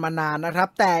อยกันมานานนะครับ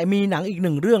แต่มีหนังอีกห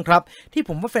นึ่งเรื่องครับที่ผ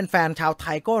มว่าแฟนๆชาวไท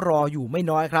ยก็รออยู่ไม่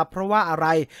น้อยครับเพราะว่าอะไร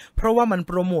เพราะว่ามันโ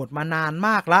ปรโมทมานานม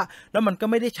ากแล้วมันก็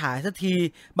ไม่ได้ฉายสักที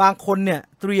บางคนเนี่ย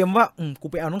เตรียมว่ากู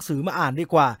ไปเอาหนังสือมาอ่านดี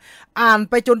กว่าอ่าน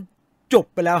ไปจนจบ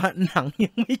ไปแล้วหนัง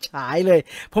ยังไม่ฉายเลย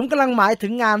ผมกำลังหมายถึ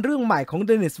งงานเรื่องใหม่ของเด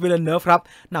นิส วิลเลเนฟครับ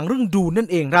หนังเรื่องดูนั่น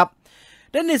เองครับ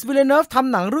เดนิส วิลเลเนฟท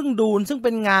ำหนังเรื่องดูนซึ่งเ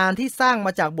ป็นงานที่สร้างม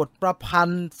าจากบทประพัน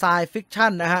ธ์ไซฟิกชั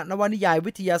นนะฮะนวนิยาย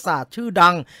วิทยาศาสตร์ชื่อดั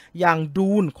งอย่าง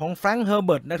ดูนของแฟรงค์เฮอร์เ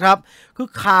บิร์ตนะครับคือ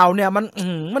ข่าวเนี่ย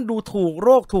มันดูถูกโร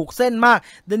คถูกเส้นมาก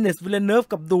เดนิส วิลเลเนฟ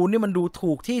กับดูนนี่มันดู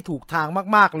ถูกที่ถูกทาง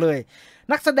มากๆเลย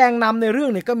นักแสดงนำในเรื่อ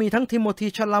งเนี่ยก็มีทั้งทิโมธี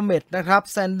ชาลาเมตนะครับ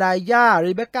แซนไดยา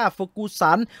รีเบคก้า เฟอร์กู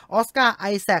สันออสการ์ไอ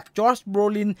แซคจอร์จโบร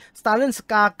ลินสตาร์เลน ส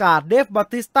กาการ์ดเดฟ บา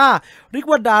ติสตาเรียก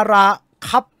ว่าดารา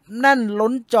ครับแน่นล้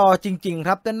นจอจริงๆค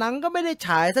รับแต่หนังก็ไม่ได้ฉ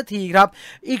ายสักทีครับ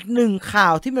อีกหนึ่งข่า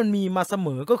วที่มันมีมาเสม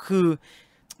อก็คือ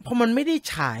พอมันไม่ได้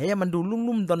ฉายมันดู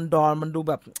ลุ่มๆดอนๆมันดู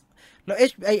แบบแล้ว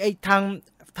ท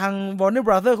าง Warner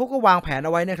Brothers เขาก็วางแผนเอ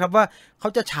าไว้นะครับว่าเขา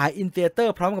จะฉาย in theater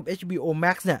พร้อมกับ HBO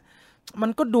Max เนี่ยมัน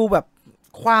ก็ดูแบบ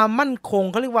ความมั่นคง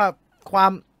เขาเรียกว่า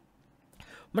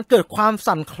มันเกิดความ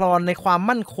สั่นคลอนในความ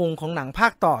มั่นคงของหนังภา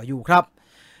คต่ออยู่ครับ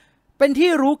เป็น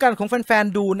ที่รู้กันของแฟน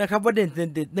ๆดูนะครับว่าเ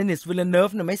ดนิส วิลเลเนฟ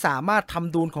เนี่ยไม่สามารถท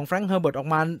ำดูนของแฟรงค์ เฮอร์เบิร์ตออก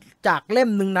มาจากเล่ม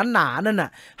หนึ่งหนาๆนั่นน่ะ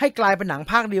ให้กลายเป็นหนัง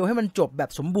ภาคเดียวให้มันจบแบบ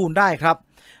สมบูรณ์ได้ครับ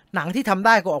หนังที่ทำไ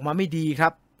ด้ก็ออกมาไม่ดีครั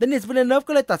บเดนิส วิลเลเนฟ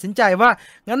ก็เลยตัดสินใจว่า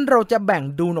งั้นเราจะแบ่ง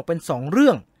ดูนออกเป็น2เรื่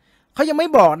องเขายังไม่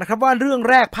บอกนะครับว่าเรื่อง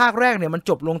แรกภาคแรกเนี่ยมัน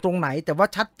จบลงตรงไหนแต่ว่า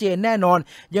ชัดเจนแน่นอน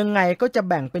ยังไงก็จะ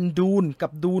แบ่งเป็นดูนกั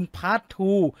บดูนพาร์ท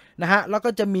 2นะฮะแล้วก็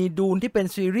จะมีดูนที่เป็น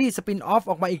ซีรีส์สปินออฟ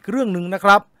ออกมาอีกเรื่องนึงนะค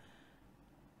รับ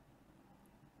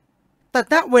แต่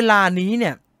ณเวลานี้เ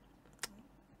นี่ย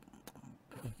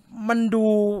มันดู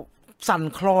สั่น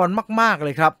คลอนมากๆเล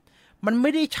ยครับมันไ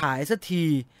ม่ได้ฉายสักที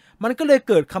มันก็เลย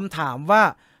เกิดคำถามว่า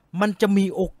มันจะมี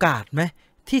โอกาสไหม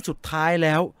ที่สุดท้ายแ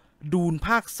ล้วดูนภ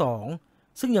าค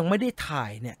2ซึ่งยังไม่ได้ถ่า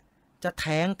ยเนี่ยจะแ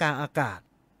ท้งกลางอากาศ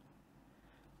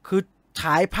คือ ฉ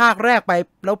ายภาคแรกไป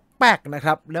แล้วแป๊กนะค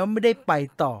รับแล้วไม่ได้ไป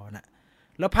ต่อนะ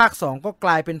แล้วภาค2ก็ก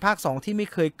ลายเป็นภาค2ที่ไม่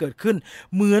เคยเกิดขึ้น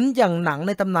เหมือนอย่างหนังใ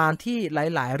นตำนานที่ห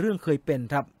ลายๆเรื่องเคยเป็น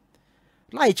ครับ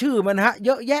ไล่ชื่อมันฮะเย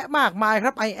อะแยะมากมายค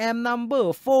รับ I am number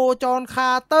 4 จอห์นคา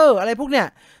ร์เตอร์อะไรพวกเนี้ย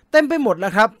เต็มไปหมดแล้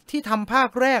วครับที่ทำภาค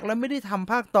แรกแล้วไม่ได้ท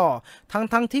ำภาคต่อ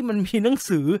ทั้งที่มันมีหนัง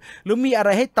สือหรือมีอะไร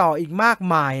ให้ต่ออีกมาก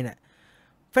มายเนี่ย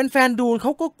แฟนๆดูนเข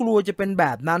าก็กลัวจะเป็นแบ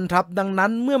บนั้นครับดังนั้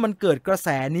นเมื่อมันเกิดกระแส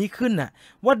นี้ขึ้นน่ะ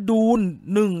ว่าดูน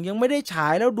1ยังไม่ได้ฉา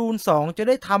ยแล้วดูน2จะไ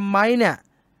ด้ทำไหมเนี่ย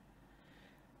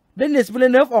เดนิส วิลเล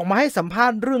เนฟออกมาให้สัมภา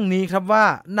ษณ์เรื่องนี้ครับว่า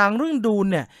หนังเรื่องดูน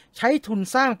เนี่ยใช้ทุน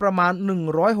สร้างประมาณ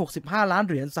165 ล้านเ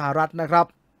หรียญสหรัฐนะครับ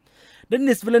เด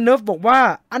นิส วิลเลเนฟบอกว่า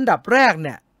อันดับแรกเ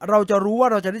นี่ยเราจะรู้ว่า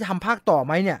เราจะได้ทำภาคต่อไ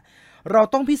หมเนี่ยเรา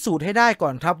ต้องพิสูจน์ให้ได้ก่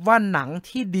อนครับว่าหนัง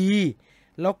ที่ดี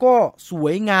แล้วก็สว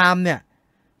ยงามเนี่ย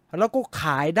แล้วก็ข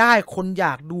ายได้คนอย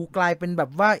ากดูกลายเป็นแบ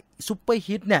บว่าซุปเปอร์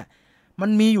ฮิตเนี่ยมัน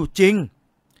มีอยู่จริง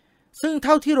ซึ่งเ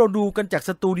ท่าที่เราดูกันจากส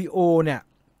ตูดิโอเนี่ย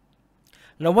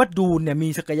แล้วว่าดูนเนี่ยมี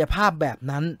ศักยภาพแบบ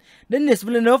นั้นเดนิส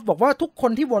วิลเลเนฟบอกว่าทุกค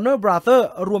นที่ Warner Brothers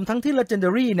รวมทั้งที่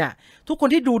Legendary เนี่ยทุกคน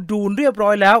ที่ดูดูนเรียบร้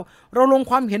อยแล้วเราลง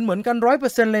ความเห็นเหมือนกัน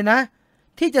 100% เลยนะ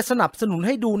ที่จะสนับสนุนใ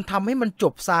ห้ดูนทำให้มันจ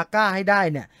บซาก้าให้ได้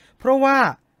เนี่ยเพราะว่า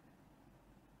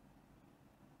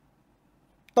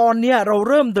ตอนนี้เรา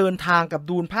เริ่มเดินทางกับ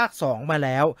ดูนภาค2มาแ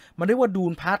ล้วมันเรียกว่าดู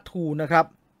นพาร์ท 2นะครับ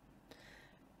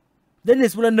เดนิ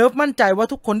ส วิลเลเนฟมั่นใจว่า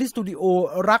ทุกคนที่สตูดิโอ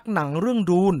รักหนังเรื่อง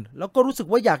ดูนแล้วก็รู้สึก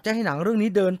ว่าอยากจะให้หนังเรื่องนี้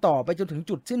เดินต่อไปจนถึง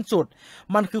จุดสิ้นสุด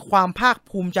มันคือความภาค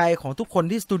ภูมิใจของทุกคน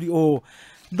ที่สตูดิโอ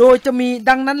โดยจะมี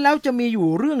ดังนั้นแล้วจะมีอยู่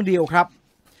เรื่องเดียวครับ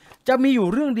จะมีอยู่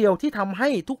เรื่องเดียวที่ทำให้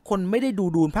ทุกคนไม่ได้ดู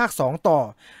ดูนภาค2ต่อ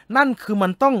นั่นคือมั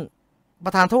นต้องป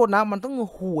ระทานโทษนะมันต้อง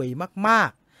ห่วยมาก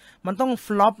ๆมันต้องฟ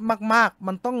ลอปมากๆ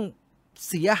มันต้อง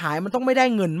เสียหายมันต้องไม่ได้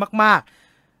เงินมากๆ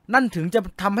นั่นถึงจะ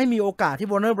ทำให้มีโอกาสที่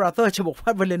Warner Brothers จะบอกว่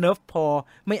า วิลเลเนฟพอ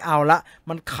ไม่เอาละ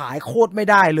มันขายโคตรไม่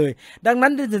ได้เลยดังนั้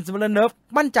นเดนิส วิลเลเนฟ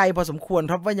มั่นใจพอสมควร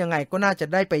ครับว่ายังไงก็น่าจะ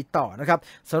ได้ไปต่อนะครับ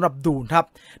สำหรับดูนครับ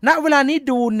ณเวลานี้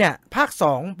ดูนเนี่ยภาค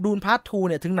2ดูนพาร์ท 2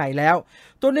เนี่ยถึงไหนแล้ว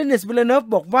ตัวเดนิส วิลเลเนฟ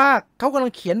บอกว่าเขากำลั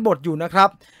งเขียนบทอยู่นะครับ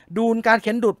ดูนการเ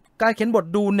ขียนบท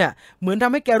ดูนเนี่ยเหมือนท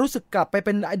ำให้แกรู้สึกกลับไปเ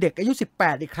ป็นเด็กอายุ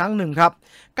18อีกครั้งหนึ่งครับ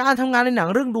การทำงานในหนัง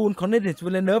เรื่องดูนของเดนิส วิ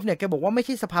ลเลเนฟเนี่ยแกบอกว่าไม่ใ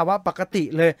ช่สภาวะปกติ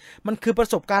เลยมันคือประ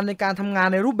สบการณ์ในการทำงาน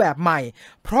ในรูปแบบใหม่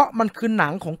เพราะมันคือหนั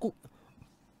งขอ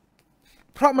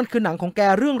งแก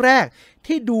เรื่องแรก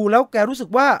ที่ดูแล้วแกรู้สึก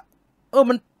ว่า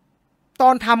มันตอ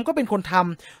นทำก็เป็นคนท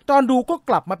ำตอนดูก็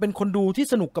กลับมาเป็นคนดูที่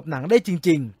สนุกกับหนังได้จ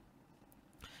ริงๆ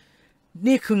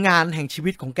นี่คืองานแห่งชี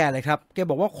วิตของแกเลยครับแก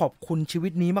บอกว่าขอบคุณชีวิ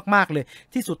ตนี้มากๆเลย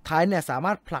ที่สุดท้ายเนี่ยสาม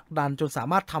ารถผลักดันจนสา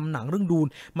มารถทำหนังเรื่องดูน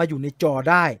มาอยู่ในจอ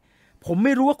ได้ผมไ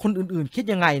ม่รู้ว่าคนอื่นๆคิด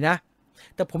ยังไงนะ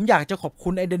แต่ผมอยากจะขอบคุ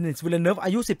ณไอเดนิส วิลเลเนฟอ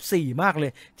ายุ14มากเล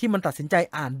ยที่มันตัดสินใจ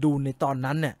อ่านดูนในตอน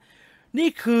นั้นเนี่ยนี่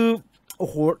คือโอ้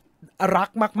โหรัก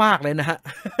มากๆเลยนะฮะ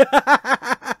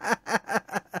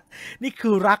นี่คื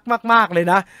อรักมากๆเลย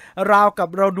นะราวกับ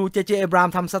เราดูเจเจเอบราม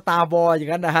ทำสตาร์วอร์อย่า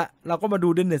งนั้นนะฮะเราก็มาดู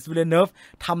เดนิส วิลเลเนฟ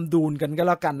ทำดูนกันก็แ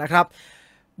ล้วกันนะครับ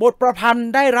บทประพันธ์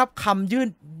ได้รับคำ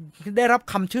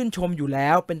ชื่นชมอยู่แล้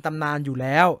วเป็นตำนานอยู่แ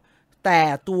ล้วแต่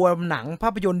ตัวหนังภา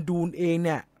พยนตร์ดูนเองเ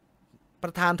นี่ยปร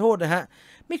ะธานโทษนะฮะ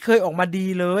ไม่เคยออกมาดี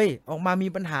เลยออกมามี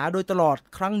ปัญหาโดยตลอด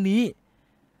ครั้งนี้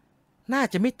น่า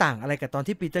จะไม่ต่างอะไรกับตอน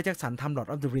ที่ปีเตอร์แจ็คสันทำ Lord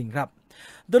of the Ring ครับ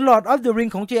The Lord of the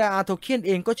Ring ของ J.R.R. Tolkien เ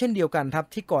องก็เช่นเดียวกันครับ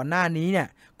ที่ก่อนหน้านี้เนี่ย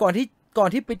ก่อน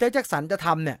ที่ปีเตอร์แจ็คสันจะท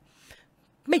ำเนี่ย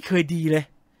ไม่เคยดีเลย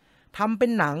ทำเป็น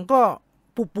หนังก็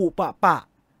ปุปะ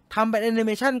ทำเป็นแอนิเม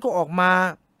ชันก็ออกมา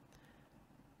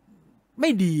ไ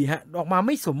ม่ดีฮะออกมาไ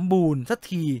ม่สมบูรณ์สัก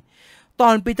ทีตอ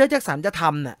นปีเตอร์แจ็คสันจะท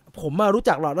ำเนี่ยผมมารู้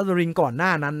จัก Lord of the Ring ก่อนหน้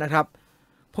านั้นนะครับ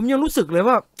ผมยังรู้สึกเลย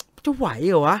ว่าจะไหว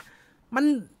เหรอวะ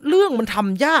เรื่องมันท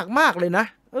ำยากมากเลยนะ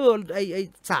ไอ้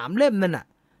3เล่มนั่นน่ะ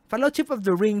Fellowship of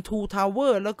the Ring Two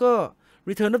Tower แล้วก็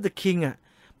Return of the King อ่ะ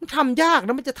มันทำยากน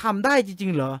ะมันจะทำได้จริ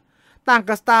งๆเหรอต่าง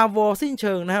กับ Star Wars สิ้นเ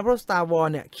ชิงนะครับเพราะ Star Wars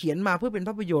เนี่ยเขียนมาเพื่อเป็นภ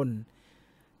าพยนตร์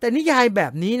แต่นิยายแบ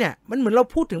บนี้เนี่ยมันเหมือนเรา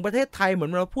พูดถึงประเทศไทยเหมือ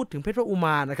นเราพูดถึงเพชรอุม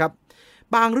านะครับ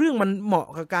บางเรื่องมันเหมาะ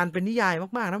กับการเป็นนิยาย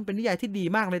มากๆนะมันเป็นนิยายที่ดี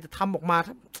มากเลยแต่ทำออกมา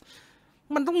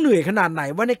มันต้องเหนื่อยขนาดไหน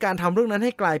ว่าในการทำเรื่องนั้นใ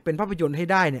ห้กลายเป็นภาพยนตร์ให้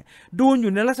ได้เนี่ยดูนอ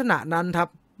ยู่ในลักษณะนั้นครับ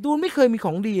ดูนไม่เคยมีข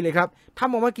องดีเลยครับท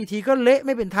ำออกมากี่ทีก็เละไ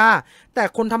ม่เป็นท่าแต่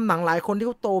คนทำหนังหลายคนที่เ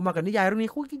ขาโตมากับนิยายเรื่องนี้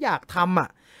เขาก็อยากท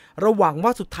ำเราหวังว่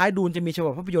าสุดท้ายดูนจะมีฉบั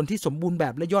บภาพยนตร์ที่สมบูรณ์แบ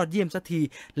บและยอดเยี่ยมสักที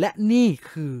และนี่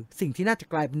คือสิ่งที่น่าจะ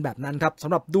กลายเป็นแบบนั้นครับส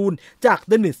ำหรับดูนจากเ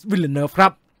ดนิส วิลเลเนฟครั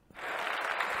บ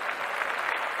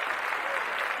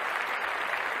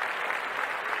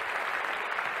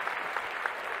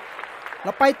เร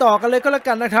าไปต่อกันเลยก็แล้ว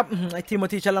กันนะครับไอ้ทิโม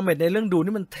ธี ชาลาเมตในเรื่องดู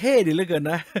นี่มันเท่ดีเหลือเกิน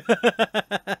นะ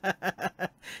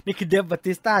นี่คือเดฟ บา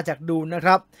ติสตาจากดูนนะค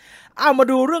รับเอามา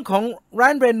ดูเรื่องของไร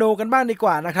อัน เรโนกันบ้างดีก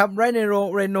ว่านะครับไรอัน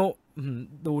เรโน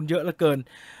ดูนเยอะเหลือเกิน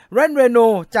ไรอัน เรโน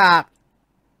จาก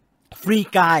ฟรี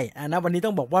กายนะวันนี้ต้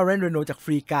องบอกว่าไรอัน เรโนจากฟ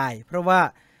รีกายเพราะว่า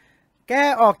แก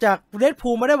ออกจากเดดพู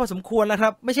ลมาได้พอสมควรแล้วครั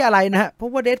บไม่ใช่อะไรนะฮะเพรา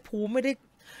ะว่าเดดพูลไ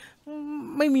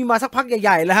ม่มีมาสักพักให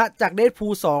ญ่ๆแล้วฮะจากเดดพู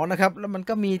ล2นะครับแล้วมัน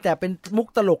ก็มีแต่เป็นมุก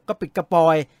ตลกกระปิดกระปอ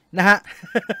ยนะฮะ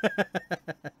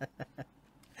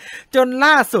จน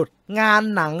ล่าสุดงาน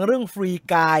หนังเรื่องฟรี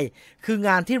กายคือง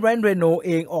านที่ไรอัน เรโนเ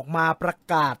องออกมาประ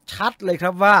กาศชัดเลยค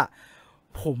รับว่า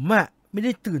ผมไม่ไ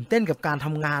ด้ตื่นเต้นกับการท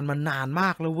ำงานมานานมา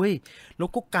กแล้วเว้ยแล้ว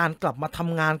ก็การกลับมาท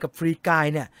ำงานกับฟรีกาย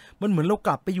เนี่ยมันเหมือนเราก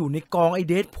ลับไปอยู่ในกองไอ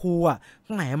เดดพูล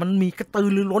แหมมันมีกระตือ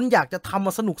รือร้นอยากจะทำม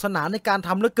าสนุกสนานในการท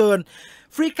ำเหลือเกิน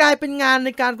ฟรีกายเป็นงานใน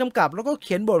การกำกับแล้วก็เ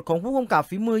ขียนบทของผู้กำกับ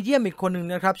ฝีมือเยี่ยมอีกคนหนึ่ง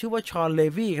นะครับชื่อว่าชอน เล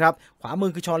วีครับขวามื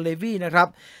อคือชอน เลวีนะครับ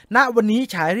ณวันนี้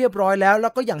ฉายเรียบร้อยแล้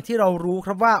วก็อย่างที่เรารู้ค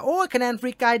รับว่าโอ้คะแนนฟ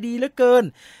รีกายดีเหลือเกิน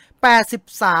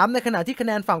83ในขณะที่คะแ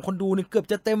นนฝั่งคนดูนี่เกือบ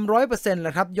จะเต็ม 100% แ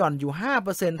ล้วครับหย่อนอยู่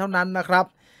 5% เท่านั้นนะครับ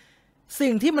สิ่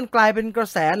งที่มันกลายเป็นกระ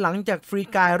แสหลังจากฟรี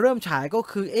กายเริ่มฉายก็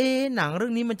คือหนังเรื่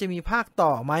องนี้มันจะมีภาคต่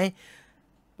อไหม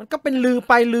มันก็เป็นลือ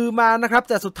ไปลือมานะครับ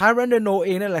แต่สุดท้ายไรอัน เรโนเอ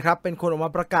งนั่นแหละครับเป็นคนออกม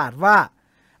าประกาศว่า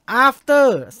after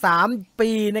 3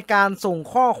 ปีในการส่ง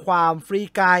ข้อความฟรี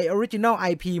กาย Original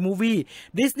IP Movie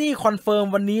Disney คอนเฟิร์ม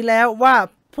วันนี้แล้วว่า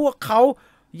พวกเขา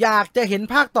อยากจะเห็น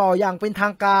ภาคต่ออย่างเป็นทา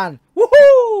งการวู้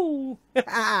ฮู้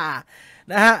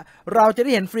นะฮะเราจะได้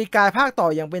เห็นฟรีกายภาคต่อ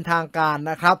อย่างเป็นทางการ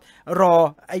นะครับรอ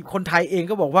ไอคนไทยเอง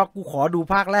ก็บอกว่ากูขอดู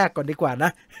ภาคแรกก่อนดีกว่าน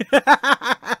ะ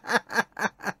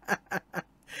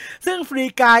ซึ่งฟรี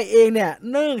กายเองเนี่ย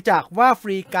เนื่องจากว่าฟ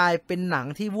รีกายเป็นหนัง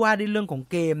ที่ว่าด้วยเรื่องของ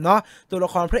เกมเนาะตัวละ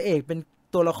ครพระเอกเป็น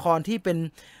ตัวละครที่เป็น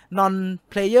non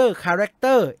player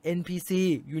character NPC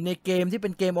อยู่ในเกมที่เป็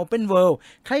นเกม Open World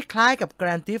คล้ายๆกับ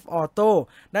Grand Theft Auto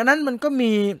ดังนั้นมันก็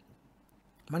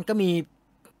มี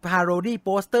พาโรดี้โป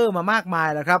สเตอร์มามากมาย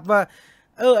แหละครับว่า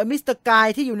มิสเตอร์กาย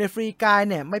ที่อยู่ในฟรีกาย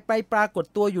เนี่ยไม่ไปปรากฏ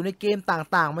ตัวอยู่ในเกม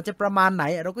ต่างๆมันจะประมาณไหน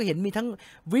เราก็เห็นมีทั้ง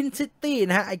Win City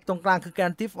นะฮะไอ้ตรงกลางคือ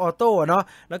Grand Theft Auto เนาะ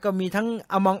แล้วก็มีทั้ง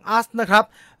Among Us นะครับ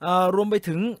รวมไป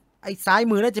ถึงไอ้ซ้าย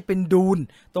มือน่าจะเป็น Dune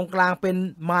ตรงกลางเป็น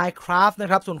Minecraft นะ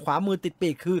ครับส่วนขวามือติดปี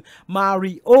กคือ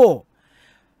Mario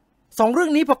สองเรื่อ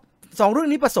ง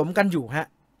นี้ผสมกันอยู่ฮะ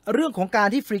เรื่องของการ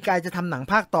ที่ฟรีกายจะทำหนัง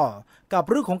ภาคต่อกับ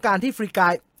เรื่องของการที่ฟรีกา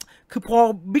ยคือพอ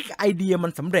บิ๊กไอเดียมั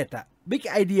นสำเร็จบิ๊ก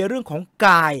ไอเดียเรื่องของก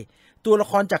ายตัวละ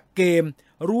ครจากเกม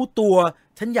รู้ตัว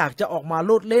ฉันอยากจะออกมาโ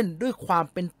ลดเล่นด้วยความ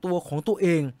เป็นตัวของตัวเอ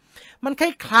งมันค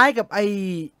ล้ายๆกับไ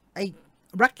อ้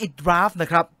Wreck It Ralph น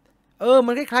ะครับ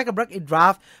มันคล้ายๆกับ Wreck It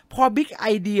Ralph พอบิ๊กไอ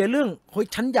เดียเรื่องเฮ้ย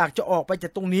ฉันอยากจะออกไปจา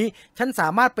กตรงนี้ฉันสา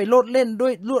มารถไปโลดเล่นด้ว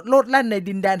ยโลดแล่นใน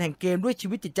ดินแดนแห่งเกมด้วยชี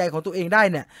วิตจิตใจของตัวเองได้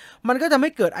เนี่ยมันก็ทำใ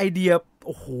ห้เกิดไอเดียโ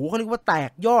อ้โหเขาเรียกว่าแต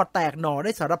กยอดแตกหน่อไ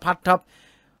ด้สารพัดครับ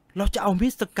เราจะเอามิ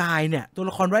สเตอร์กายเนี่ยตัว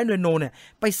ละครไรอัน เรโนเนี่ย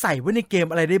ไปใส่ไว้ในเกม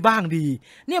อะไรได้บ้างดี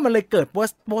เนี่ยมันเลยเกิดโ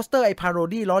ปสเตอร์ไอพาโร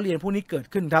ดี้ล้อเลียนพวกนี้เกิด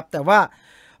ขึ้นครับแต่ว่า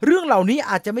เรื่องเหล่านี้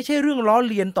อาจจะไม่ใช่เรื่องล้อ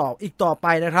เลียนต่อไป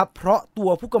นะครับเพราะตัว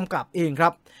ผู้กำกับเองครั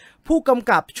บผู้กำ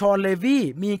กับชอน เลวี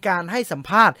มีการให้สัม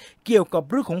ภาษณ์เกี่ยวกับ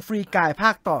เรื่องของฟรีกายภ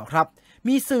าคต่อครับ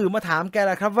มีสื่อมาถามแกแ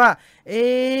ล้วครับว่า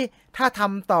ถ้าท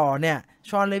ำต่อเนี่ย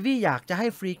ชอน เลวีอยากจะให้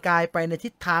ฟรีกายไปในทิ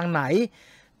ศทางไหน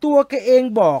ตัวแกเอง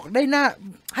บอกได้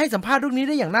ให้สัมภาษณ์เรื่องนี้ไ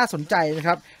ด้อย่างน่าสนใจนะค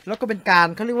รับแล้วก็เป็นการ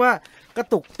เขาเรียกว่ากระ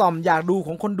ตุกต่อมอยากดูข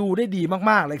องคนดูได้ดี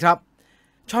มากๆเลยครับ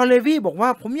ชอน เลวีบอกว่า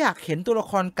ผมอยากเห็นตัวละ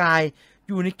ครกายอ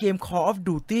ยู่ในเกม Call of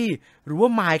Duty หรือว่า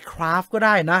Minecraft ก็ไ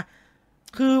ด้นะ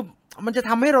คือมันจะท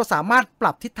ำให้เราสามารถป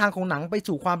รับทิศทางของหนังไป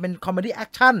สู่ความเป็นคอมเมดี้แอค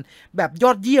ชั่นแบบย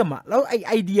อดเยี่ยมแล้ว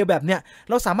ไอเดียแบบเนี้ย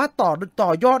เราสามารถต่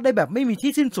อยอดได้แบบไม่มี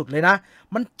ที่สิ้นสุดเลยนะ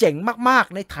มันเจ๋งมาก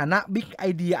ๆในฐานะบิ๊กไอ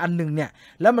เดียอันหนึ่งเนี่ย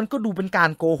แล้วมันก็ดูเป็นการ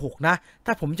โกหกนะถ้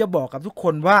าผมจะบอกกับทุกค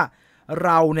นว่าเ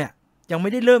ราเนี่ยยังไ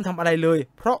ม่ได้เริ่มทำอะไรเลย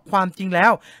เพราะความจริงแล้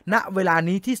วณเวลา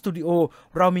นี้ที่สตูดิโอ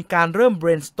เรามีการเริ่ม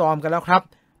brainstorm กันแล้วครับ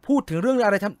พูดถึงเรื่องอ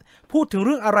ะไร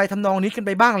ทำนองนี้กันไ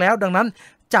ปบ้างแล้วดังนั้น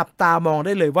จับตามองไ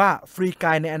ด้เลยว่าฟรีก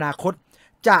ายในอนาคต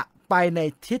จะไปใน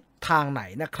ทิศทางไหน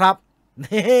นะครับ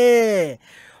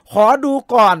ขอดู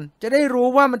ก่อนจะได้รู้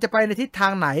ว่ามันจะไปในทิศทา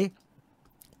งไหน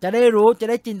จะไ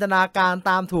ด้จินตนาการ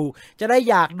ตามถูกจะได้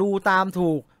อยากดูตาม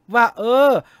ถูกว่า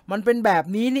มันเป็นแบบ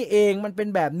นี้นี่เองมันเป็น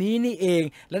แบบนี้นี่เอง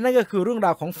และนั่นก็คือเรื่องร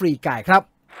าวของฟรีกายครับ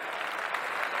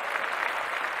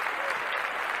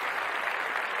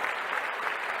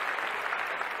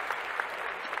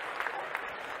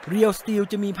Real Steel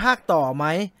จะมีภาคต่อไหม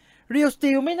Real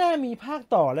Steel ไม่น่ามีภาค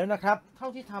ต่อแล้วนะครับเท่า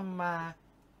ที่ทำมา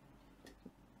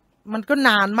มันก็น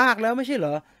านมากแล้วไม่ใช่เหร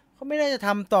อเขาไม่น่าจะท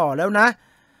ำต่อแล้วนะ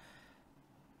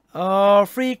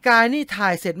ฟรีกายนี่ถ่า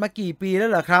ยเสร็จมากี่ปีแล้ว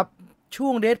เหรอครับช่ว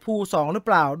ง Deadpool 2หรือเป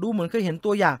ล่าดูเหมือนเคยเห็น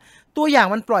ตัวอย่าง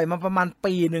มันปล่อยมาประมาณ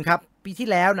ปีนึงครับ ปีที่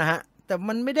แล้วนะฮะแต่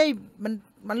มันไม่ได้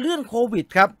มันเลื่อนโควิด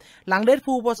ครับหลังเดด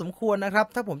พูลพอสมควรนะครับ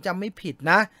ถ้าผมจำไม่ผิด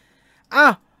นะ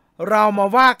เรามา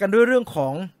ว่ากันด้วยเรื่องขอ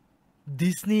ง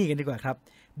ดิสนีย์กันดีกว่าครับ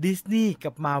ดิสนีย์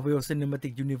กับ Marvel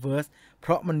Cinematic Universe เพ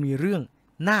ราะมันมีเรื่อง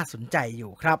น่าสนใจอ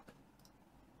ยู่ครับ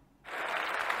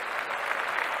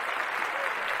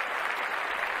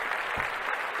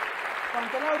ก่อน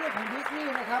จะเล่าเรื่องของดิสนี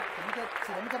ย์นะครับผมจะเ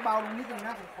สียงจะเบาลงนิดนึงน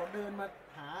ะผมขอเดินมา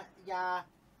หายา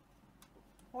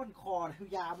พ่นคอ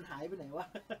ยามันหายไปไหนวะ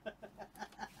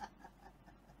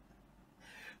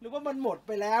หรือว่ามันหมดไ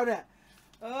ปแล้วเนี่ย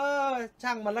ช่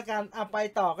างมันละกันไป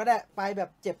ต่อก็ได้ไปแบบ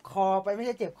เจ็บคอไปไม่ใ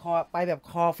ช่เจ็บคอไปแบบ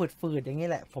คอฝืดๆอย่างนี้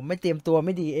แหละผมไม่เตรียมตัวไ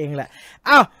ม่ดีเองแหละ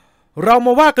เราม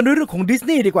าว่ากันด้วยเรื่องของดิส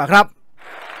นีย์ดีกว่าครับ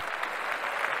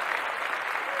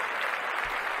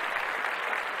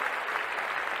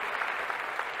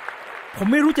ผ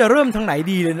มไม่รู้จะเริ่มทางไหน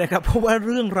ดีเลยนะครับเพราะว่าเ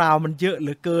รื่องราวมันเยอะเห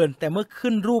ลือเกินแต่เมื่อ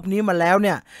ขึ้นรูปนี้มาแล้วเ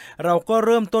นี่ยเราก็เ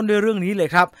ริ่มต้นด้วยเรื่องนี้เลย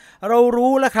ครับเรา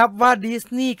รู้แล้วครับว่าดิส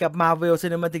นีย์กับ Marvel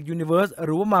Cinematic Universe ห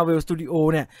รือว่า Marvel Studio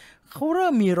เนี่ยเขาเริ่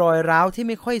มมีรอยร้าวที่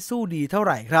ไม่ค่อยสู้ดีเท่าไ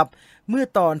หร่ครับเมื่อ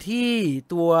ตอนที่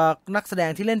ตัวนักแสด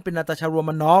งที่เล่นเป็นนาตาชา โร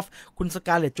มานอฟคุณสก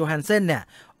าร์เล็ต โจแฮนเซนเนี่ย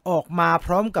ออกมาพ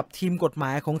ร้อมกับทีมกฎหม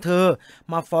ายของเธอ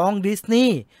มาฟ้องดิสนี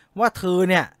ย์ว่าเธอ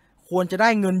เนี่ยควรจะได้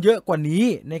เงินเยอะกว่านี้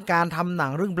ในการทำหนั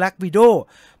งเรื่อง Black Widow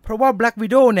เพราะว่า Black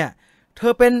Widow เนี่ยเธ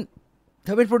อเป็น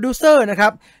โปรดิวเซอร์นะครั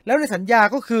บแล้วในสัญญา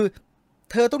ก็คือ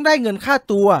เธอต้องได้เงินค่า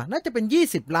ตัวน่าจะเป็น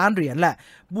$20 ล้านแหละ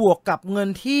บวกกับเงิน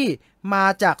ที่มา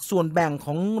จากส่วนแบ่งข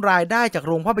องรายได้จาก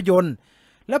โรงภาพยนตร์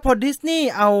แล้วพอดิสนีย์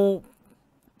เอา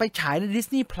ไปฉายใน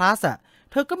Disney Plus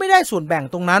เธอก็ไม่ได้ส่วนแบ่ง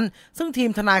ตรงนั้นซึ่งทีม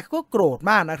ทนายเขาก็โกรธ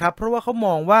มากนะครับเพราะว่าเขาม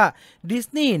องว่าดิส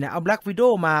นีย์เนี่ยเอา Black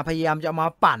Widow มาพยายามจะเอามา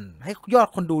ปั่นให้ยอด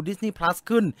คนดู Disney Plus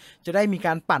ขึ้นจะได้มีก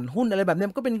ารปั่นหุ้นอะไรแบบนี้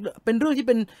มันก็เป็นเรื่องที่เ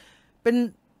ป็น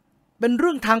เ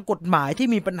รื่องทางกฎหมายที่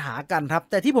มีปัญหากันครับ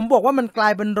แต่ที่ผมบอกว่ามันกลา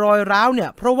ยเป็นรอยร้าวเนี่ย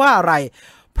เพราะว่าอะไร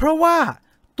เพราะว่า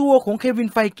ตัวของเควิน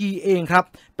ไฟกีเองครับ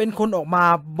เป็นคนออกมา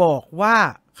บอกว่า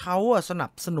เขาสนั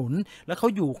บสนุนและเขา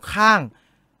อยู่ข้าง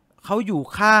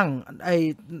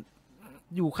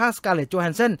สการ์เล็ต โจแฮ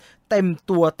นเซนเต็ม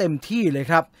ตัวเต็มที่เลย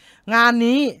ครับงาน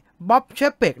นี้บ๊อบเช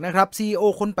ฟเปกนะครับ CEO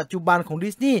คนปัจจุบันของดิ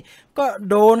สนีย์ก็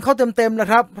โดนเข้าเต็มๆนะ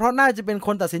ครับเพราะน่าจะเป็นค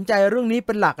นตัดสินใจเรื่องนี้เ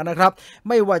ป็นหลักนะครับไ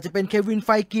ม่ว่าจะเป็นเควิน ไฟ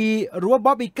กีหรือว่าบ๊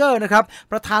อบ อิเกอร์นะครับ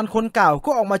ประธานคนเก่าก็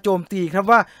ออกมาโจมตีครับ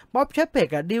ว่าบ๊อบเชฟเปก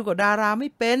ดีลกับดาราไม่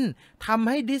เป็นทำ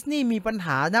ให้ดิสนีย์มีปัญห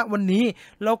าณวันนี้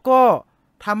แล้วก็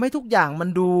ทำให้ทุกอย่างมัน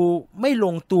ดูไม่ล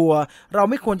งตัวเรา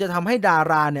ไม่ควรจะทำให้ดา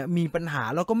ราเนี่ยมีปัญหา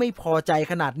แล้วก็ไม่พอใจ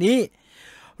ขนาดนี้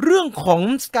เรื่องของ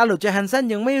สการ์เล็ต โจแฮนเซน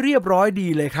ยังไม่เรียบร้อยดี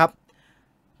เลยครับ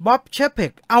บ๊อบเชฟเป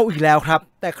กเอาอีกแล้วครับ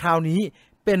แต่คราวนี้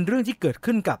เป็นเรื่องที่เกิด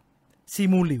ขึ้นกับซี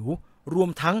มูหลิวรวม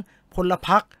ทั้งพลพ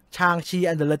รรคชางชีแ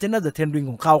อนด์เดอะเลเจนด์ออฟเดอะ10 Rings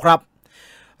ของเขาครับ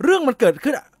เรื่องมันเกิด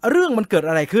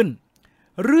อะไรขึ้น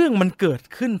เรื่องมันเกิด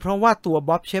ขึ้นเพราะว่าตัว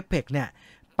บ๊อบเชฟเปกเนี่ย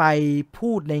ไปพู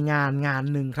ดในงาน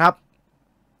หนึ่งครับ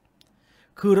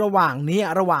คือระหว่าง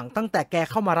ตั้งแต่แก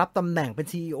เข้ามารับตำแหน่งเป็น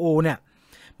CEO เนี่ย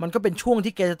มันก็เป็นช่วง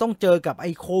ที่แกจะต้องเจอกับไ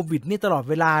อ้โควิดนี่ตลอด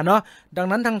เวลาเนาะดัง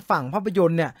นั้นทางฝั่งภาพย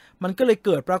นตร์เนี่ยมันก็เลยเ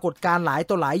กิดปรากฏการณ์หลาย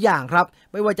ต่อหลายอย่างครับ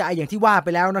ไม่ว่าจะอย่างที่ว่าไป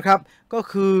แล้วนะครับก็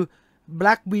คือ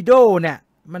Black Widow เนี่ย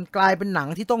มันกลายเป็นหนัง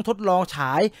ที่ต้องทดลองฉ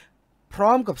ายพร้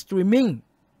อมกับสตรีมมิ่ง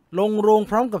ลงโรง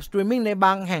พร้อมกับสตรีมมิ่งในบ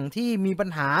างแห่งที่มีปัญ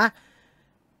หา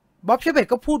บ๊อบเชฟเปก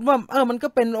ก็พูดว่ามันก็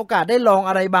เป็นโอกาสได้ลอง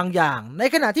อะไรบางอย่างใน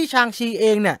ขณะที่ชางชีเอ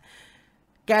งเนี่ย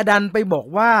แกดันไปบอก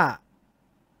ว่า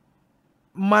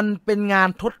มันเป็นงาน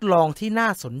ทดลองที่น่า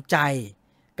สนใจ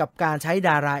กับการใช้ด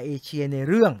าราเอเชียใน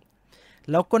เรื่อง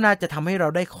แล้วก็น่าจะทำให้เรา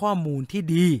ได้ข้อมูลที่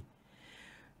ดี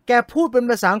แกพูดเป็น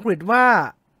ภาษาอังกฤษว่า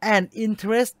an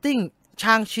interesting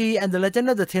Shang-Chi and the Legend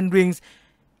of the Ten Rings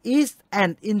is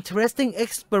an interesting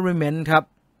experiment ครับ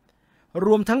ร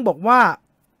วมทั้งบอกว่า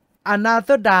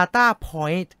another data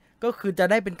point ก็คือจะ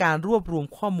ได้เป็นการรวบรวม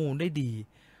ข้อมูลได้ดี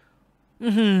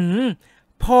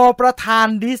พอประธาน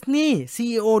ดิสนีย์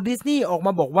CEO ดิสนีย์ออกม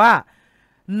าบอกว่า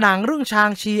หนังเรื่อง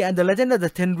Shang-Chi and the Legend of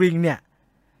the Ten Rings เนี่ย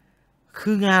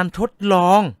คืองานทดล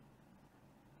อง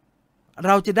เ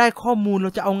ราจะได้ข้อมูลเร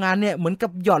าจะเอางานเนี่ยเหมือนกั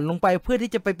บหย่อนลงไปเพื่อ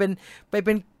ที่จะไปเ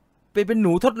ป็นห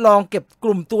นูทดลองเก็บก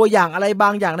ลุ่มตัวอย่างอะไรบา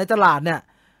งอย่างในตลาดเนี่ย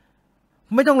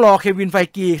ไม่ต้องรอเควิน ไฟ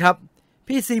กีครับ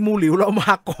พี่ซีมูหลิวเราม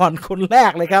าก่อนคนแร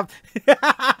กเลยครับ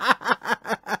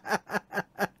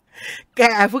แก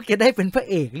เพิ่งจะได้เป็นพระ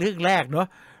เอกเรื่องแรกเนาะ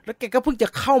แล้วแกก็เพิ่งจะ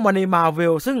เข้ามาในมาร์เว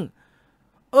ลซึ่ง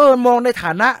มองในฐ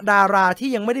านะดาราที่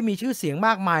ยังไม่ได้มีชื่อเสียงม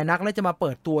ากมายนักและจะมาเ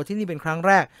ปิดตัวที่นี่เป็นครั้งแ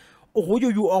รกโอ้โห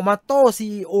อยู่ๆออกมาโต้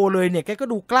CEO เลยเนี่ยแกก็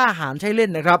ดูกล้าหาญใช่เล่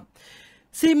นนะครับ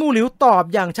ซีมูหลิวตอบ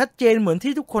อย่างชัดเจนเหมือน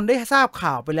ที่ทุกคนได้ทราบข่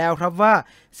าวไปแล้วครับว่า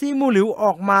ซีมูหลิวอ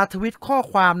อกมาทวิตข้อ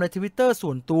ความใน Twitter ส่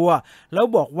วนตัวแล้ว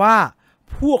บอกว่า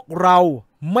พวกเรา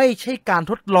ไม่ใช่การ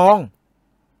ทดลอง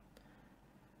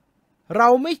เร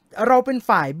าเป็น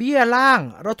ฝ่ายเบี้ยล่าง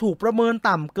เราถูกประเมิน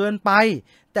ต่ำเกินไป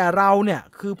แต่เราเนี่ย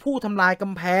คือผู้ทำลายก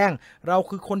ำแพงเรา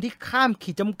คือคนที่ข้าม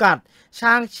ขีดจำกัดช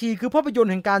างชีคือภาพยนต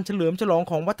ร์แห่งการเฉลิมฉลอง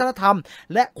ของวัฒนธรรม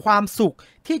และความสุข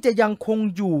ที่จะยังคง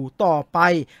อยู่ต่อไป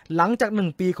หลังจาก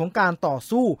1 ปีของการต่อ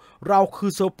สู้เราคื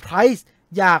อเซอร์ไพรส์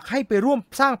อยากให้ไปร่วม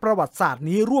สร้างประวัติศาสตร์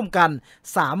นี้ร่วมกัน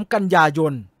3 กันยาย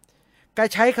นแก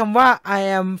ใช้คำว่า I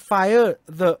am fire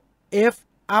the F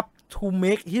up to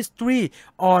make history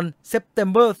on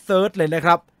September 3rd เลยนะค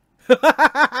รับ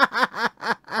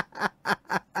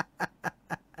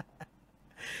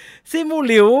ซิมู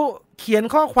หลิวเขียน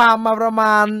ข้อความมาประม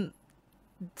าณ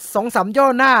 2-3 ย่อ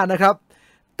หน้านะครับ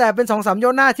แต่เป็น 2-3 ย่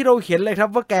อหน้าที่เราเห็นเลยครับ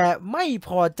ว่าแกไม่พ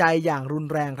อใจอย่างรุน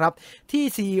แรงครับที่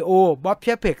CEO บ๊อบ เช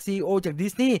เพก CEO จากดิ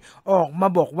สนีย์ออกมา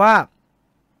บอกว่า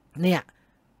เนี่ย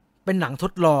เป็นหนังท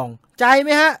ดลองใจไหม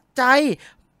ฮะใจ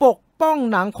ปกป้อง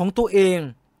หนังของตัวเอง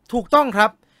ถูกต้องครั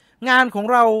บงานของ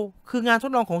เราคืองานท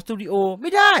ดลองของสตูดิโอไ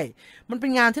ม่ได้มันเป็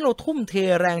นงานที่เราทุ่มเท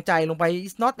แรงใจลงไป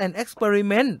it's not an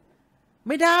experiment ไ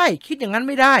ม่ได้คิดอย่างนั้น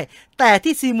ไม่ได้แต่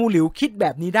ที่ซีมูหลิวคิดแบ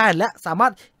บนี้ได้และสามาร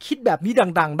ถคิดแบบนี้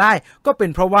ดังๆได้ก็เป็น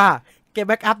เพราะว่าแกแ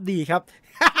บ็กอัพดีครับ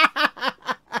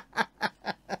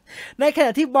ในขณ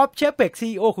ะที่บ๊อบ เชเพก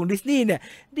CEO ของดิสนีย์เนี่ย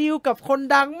ดีลกับคน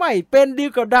ดังไม่เป็นดีล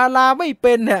กับดาราไม่เ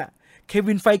ป็นเนี่ยเค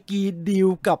วิน ไฟกีดีล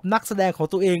กับนักแสดงของ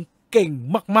ตัวเองเก่ง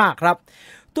มากๆครับ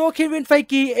ตัวเควิน ไฟ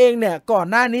กีเองเนี่ยก่อน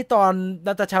หน้านี้ตอนน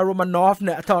าตาชา โรมานอฟเ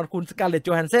นี่ยตอนคุณสการ์เล็ต โจ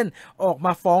แฮนเซนออกม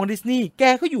าฟ้องดิสนีย์แก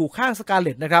ก็อยู่ข้างสการ์เ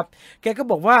ล็ตนะครับแกก็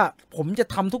บอกว่าผมจะ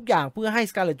ทำทุกอย่างเพื่อให้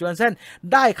สการ์เล็ต โจแฮนเซน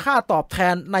ได้ค่าตอบแท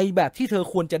นในแบบที่เธอ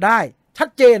ควรจะได้ชัด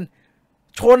เจน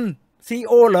ชน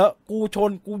CEO เหรอกูช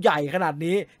นกูใหญ่ขนาด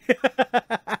นี้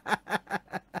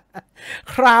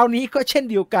คราวนี้ก็เช่น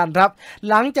เดียวกันครับ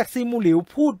หลังจากซีมูหลิว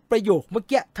พูดประโยคเมื่อ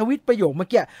กี้ทวิตประโยคเมื่อ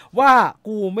กี้ว่า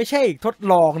กูไม่ใช่ทด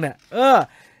ลองเนี่ย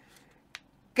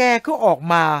แกก็ออก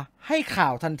มาให้ข่า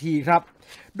วทันทีครับ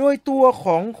โดยตัวข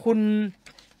องคุณ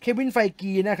เควิน ไฟ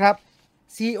กีนะครับ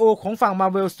CEO ของฝั่ง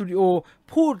Marvel Studio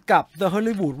พูดกับ The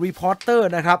Hollywood Reporter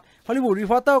นะครับ Hollywood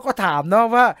Reporter ก็ถามเนาะ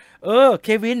ว่าเค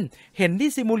วินเห็นที่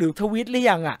ซีมูหลิวทวิตหรื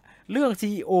อยังอะเรื่อง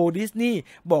CEO ดิสนีย์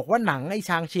บอกว่าหนังไอ้ช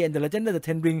างเชียน The Legend of the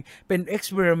Ten Ring เป็น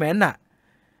experiment อะ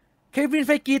เควิน ไ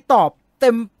ฟกีตอบเ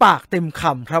ต็มปากเต็มค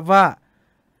ำครับว่า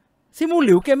ซีมูห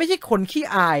ลิวแกไม่ใช่คนขี้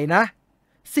อายนะ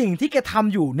สิ่งที่แกท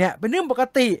ำอยู่เนี่ยเป็นเรื่องปก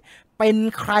ติเป็น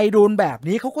ใครโดนแบบ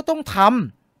นี้เขาก็ต้องท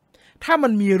ำถ้ามั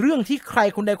นมีเรื่องที่ใคร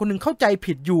คนใดคนหนึ่งเข้าใจ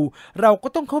ผิดอยู่เราก็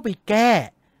ต้องเข้าไปแก้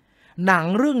หนัง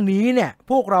เรื่องนี้เนี่ย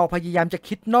พวกเราพยายามจะ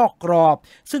คิดนอกกรอบ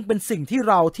ซึ่งเป็นสิ่งที่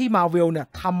เราที่ Marvel เนี่ย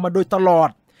ทำมาโดยตลอ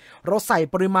ดเราใส่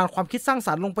ปริมาณความคิดสร้างส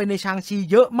รรค์ลงไปในชางชี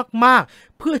เยอะมาก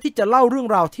ๆเพื่อที่จะเล่าเรื่อง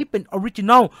ราวที่เป็นออริจิ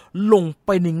นัลลงไป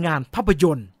ในงานภาพย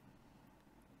นตร์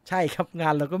ใช่ครับงา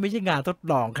นเราก็ไม่ใช่งานทด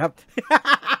ลองครับ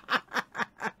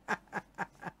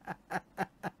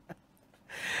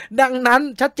ดังนั้น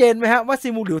ชัดเจนไหมฮะว่าซี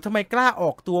มูหลิวทำไมกล้าอ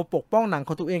อกตัวปกป้องหนังข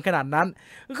องตัวเองขนาดนั้น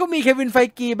ก็มีเควิน ไฟ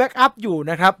กีแบ็กอัพอยู่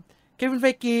นะครับเควิน ไฟ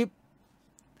กี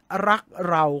รัก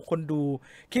เราคนดู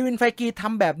เควิน ไฟกีท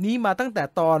ำแบบนี้มาตั้งแต่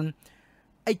ตอน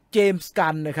ไอ้เจมส์กั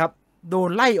นนะครับโดน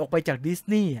ไล่ออกไปจากดิส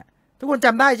นีย์ทุกคนจ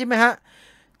ำได้ใช่ไหมฮะ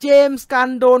เจมส์กัน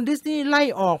โดนดิสนีย์ไล่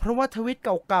ออกเพราะว่าทวิต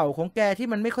เก่าๆของแกที่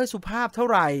มันไม่ค่อยสุภาพเท่า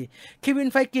ไหร่เควิน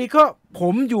ไฟกีก็ผ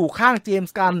มอยู่ข้างเจม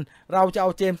ส์กันเราจะเอา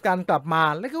เจมส์กันกลับมา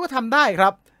แล้วก็ทำได้ค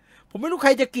รับผมไม่รู้ใค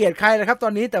รจะเกลียดใครนะครับตอ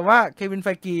นนี้แต่ว่าเควิน ไฟ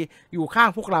กีอยู่ข้าง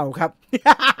พวกเราครับ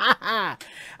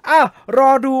อ้าวรอ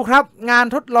ดูครับงาน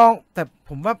ทดลองแต่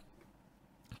ผมว่า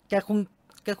แกคง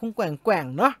แกว่ง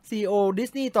เนาะ CEO ดิส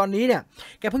นีย์ตอนนี้เนี่ย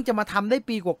แกเพิ่งจะมาทำได้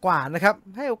ปีกว่าๆนะครับ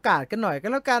ให้โอกาสกันหน่อยก็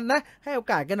แล้วกันนะให้โอ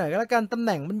กาสกันหน่อยก็แล้วกันตำแห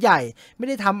น่งมันใหญ่ไม่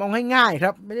ได้ทำเอาง่ายๆค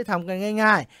รับไม่ได้ทำกัน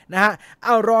ง่ายๆนะฮะเอ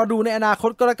ารอดูในอนาคต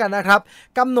ก็แล้วกันนะครับ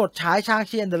กำหนดฉายชางเ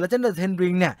ชียน The Legend of the Ten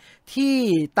Ring เนี่ยที่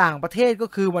ต่างประเทศก็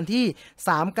คือวันที่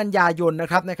3 กันยายนน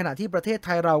ะครับในขณะที่ประเทศไท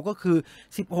ยเราก็คือ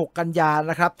16 กันยา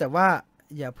นะครับแต่ว่า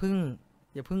อย่าเ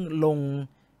พิ่งลง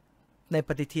ใน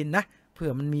ปฏิทินนะเ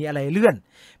ผื่อมันมีอะไรเลื่อน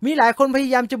มีหลายคนพย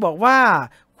ายามจะบอกว่า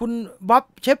คุณบ๊อบ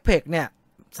เชฟเพกเนี่ย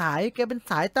แกเป็น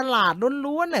สายตลาด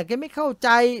ล้วนๆเนี่ยแกไม่เข้าใจ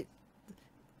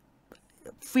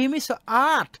Film is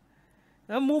art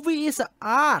Movie is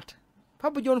art ภา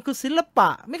พยนตร์คือศิลปะ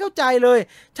ไม่เข้าใจเลย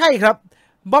ใช่ครับ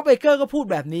บ๊อบ เอเกอร์ก็พูด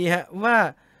แบบนี้ฮะว่า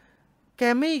แก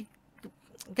ไ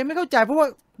ม่เข้าใจเพราะว่า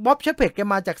บ๊อบ เชฟเพกแก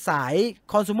มาจากสาย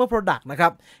consumer product นะครั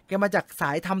บแกมาจากสา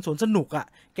ยทำสวนสนุกอ่ะ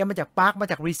แกมาจากพาร์คมา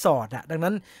จากรีสอร์ทอ่ะดัง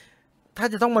นั้นถ้า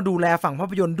จะต้องมาดูแลฝั่งภา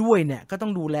พยนตร์ด้วยเนี่ยก็ต้อ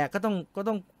งดูแลก็ต้อ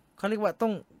งเขาเรียกว่า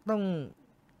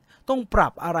ต้องปรั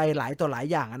บอะไรหลายต่อหลาย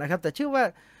อย่างนะครับแต่เชื่อว่า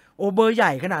โอเบอร์ให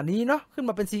ญ่ขนาดนี้เนาะขึ้น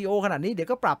มาเป็น CEO ขนาดนี้เดี๋ยว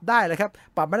ก็ปรับได้เลยครับ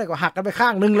ปรับไม่ได้ก็หักกันไปข้า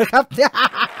งนึงเลยครับ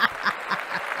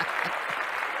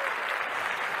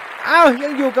อ้าวยั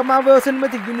งอยู่กับ Marvel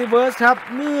Cinematic Universe ครับ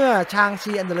เมื่อชาง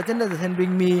ชี and the Legend of the Ten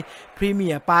Ring มีพรีเมี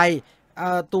ยร์ไป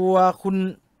ตัวคุณ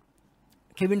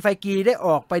เควินไฟกีได้อ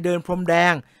อกไปเดินพรมแด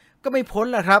งก็ไม่พ้น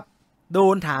แหละครับโด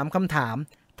นถามคำถาม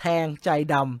แทงใจ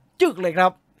ดำจึกเลยครั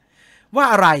บว่า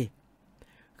อะไร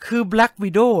คือ Black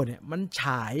Widow เนี่ยมันฉ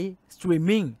ายสตรีม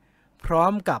มิ่งพร้อ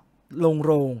มกับลงโ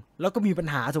รงแล้วก็มีปัญ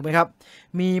หาถูกไหมครับ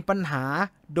มีปัญหา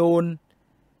โดน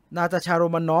นาตาชาโร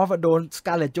มานอฟโดนสก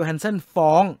าร์เล็ตโจแฮนเซน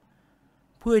ฟ้อง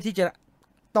เพื่อที่จะ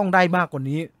ต้องได้มากกว่า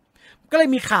นี้ก็เลย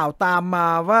มีข่าวตามมา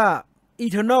ว่า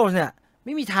Eternal เนี่ยไ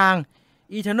ม่มีทาง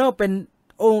Eternal เป็น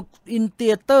in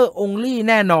theater only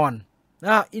แน่นอน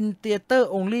in theater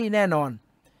only แน่นอน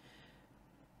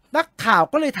นักข่าว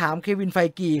ก็เลยถามเควินไฟ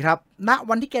กีครับณ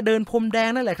วันที่แกเดินพรมแดง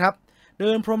นั่นแหละครับเดิ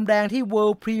นพรมแดงที่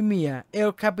World Premiere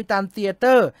El Capitan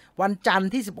Theater วันจันท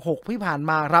ร์ที่16ที่ผ่าน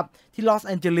มาครับที่ลอสแ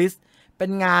อนเจลิสเป็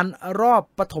นงานรอบ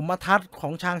ปฐมทัศน์ขอ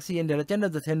งชางซี and the Legend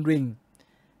of the Ten Ring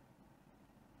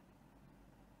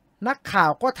นักข่า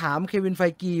วก็ถามเควินไฟ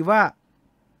กีว่า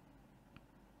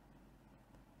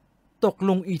ตก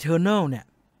ลง Eternal เนี่ย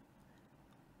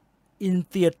in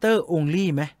theater only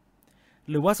ไหม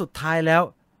หรือว่าสุดท้ายแล้ว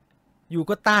อยู่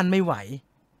ก็ต้านไม่ไหว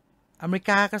อเมริ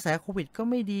กากระแสโควิดก็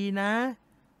ไม่ดีนะ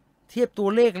เทียบตัว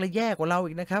เลขแล้วแย่กว่าเรา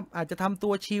อีกนะครับอาจจะทำตั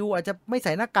วชิลอาจจะไม่ใ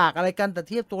ส่หน้ากากอะไรกันแต่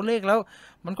เทียบตัวเลขแล้ว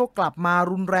มันก็กลับมา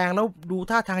รุนแรงแล้วดู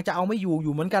ท่าทางจะเอาไม่อ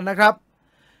ยู่เหมือนกันนะครับ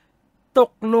ต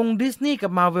กลงดิสนีย์กั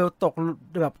บ Marvel ตก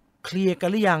แบบเคลียร์กัน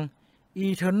หรือยัง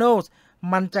Eternals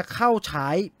มันจะเข้าฉา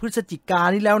ยพฤศจิกายน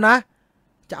นี้แล้วนะ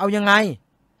จะเอายังไง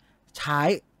ฉาย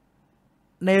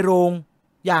ในโรง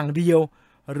อย่างเดียว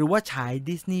หรือว่าฉาย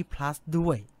Disney Plus ด้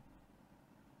วย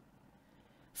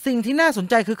สิ่งที่น่าสน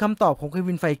ใจคือคำตอบของเค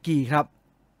วินไฟกีครับ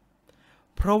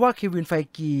เพราะว่าเควินไฟ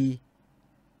กี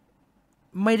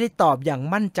ไม่ได้ตอบอย่าง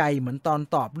มั่นใจเหมือนตอน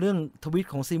ตอบเรื่องทวิต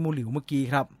ของซีมูหลิวเมื่อกี้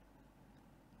ครับ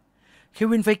เค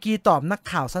วินไฟกีตอบนัก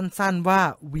ข่าวสั้นๆว่า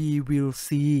we will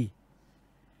see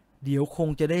เดี๋ยวคง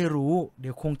จะได้รู้เดี๋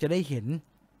ยวคงจะได้เห็น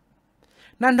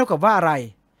นั่นเท่ากับว่าอะไร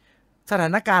สถา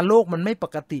นการณ์โลกมันไม่ป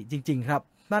กติจริงๆครับ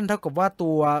นั่นเท่ากับว่า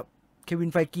ตัวเควิ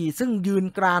นไฟกีซึ่งยืน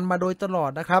กรานมาโดยตลอ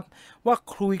ดนะครับว่า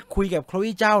คุยกับโคล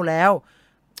อีเจ้าแล้ว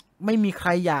ไม่มีใคร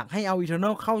อยากให้เอา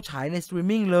Eternal เข้าฉายในสตรีม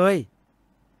มิ่งเลย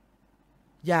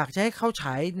อยากจะให้เข้าฉ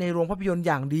ายในโรงภาพยนตร์อ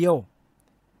ย่างเดียว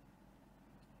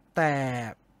แต่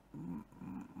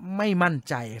ไม่มั่น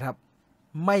ใจครับ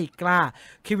ไม่กล้า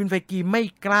เควินไฟกีไม่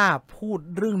กล้าพูด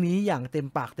เรื่องนี้อย่างเต็ม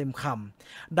ปากเต็มค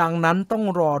ำดังนั้นต้อง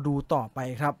รอดูต่อไป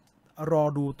ครับรอ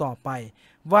ดูต่อไป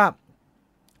ว่า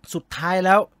สุดท้ายแ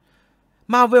ล้ว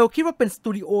Marvel คิดว่าเป็นส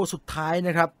ตูดิโอสุดท้ายน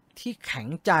ะครับที่แข็ง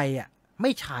ใจไ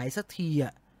ม่ฉายสักที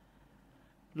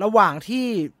ระหว่างที่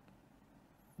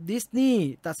ดิสนีย์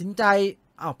ตัดสินใจ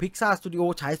พิกซ่าสตูดิโอ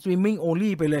ฉายสตรีมมิ่งโอ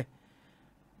ลี่ไปเลย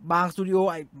บางสตูดิโอ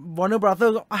Warner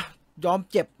Brothers ก็ยอม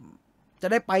เจ็บจะ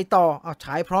ได้ไปต่อฉ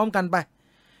ายพร้อมกันไป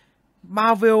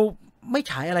Marvel ไม่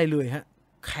ฉายอะไรเลยฮะ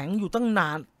แข็งอยู่ตั้งนา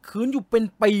นคืนอยู่เป็น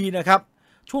ปีนะครับ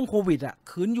ช่วงโควิด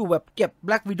คืนอยู่แบบเก็บ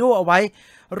Black Widow เอาไว้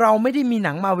เราไม่ได้มีห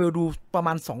นัง Marvel ดูประม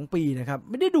าณ2ปีนะครับ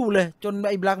ไม่ได้ดูเลยจน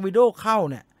ไอ้ Black Widow เข้า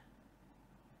เนี่ย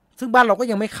ซึ่งบ้านเราก็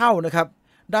ยังไม่เข้านะครับ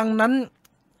ดังนั้น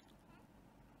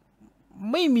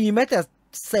ไม่มีแม้แต่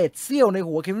เศษเสี้ยวใน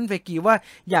หัวเควินไฟกีว่า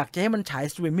อยากจะให้มันฉาย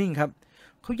สตรีมมิ่งครับ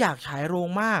เขาอยากฉายโรง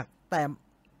มากแต่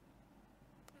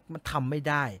มันทำไม่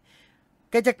ได้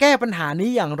แกจะแก้ปัญหานี้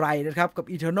อย่างไรนะครับกับ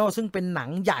Eternal ซึ่งเป็นหนัง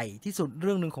ใหญ่ที่สุดเ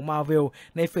รื่องหนึ่งของ Marvel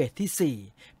ในเฟสที่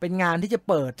4เป็นงานที่จะ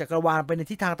เปิดจักรวาลไปใน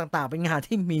ทิศทางต่างๆเป็นงาน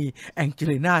ที่มีแองเจ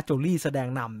ลิน่าโจลี่แสดง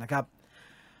นำนะครับ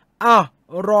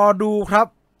รอดูครับ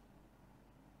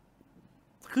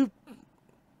คือ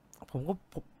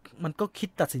มันก็คิด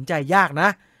ตัดสินใจยากนะ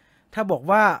ถ้าบอก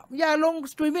ว่าอย่าลง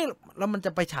สตรีมมิ่งแล้วมันจ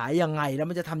ะไปฉายยังไงแล้ว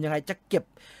มันจะทำยังไงจะเก็บ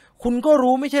คุณก็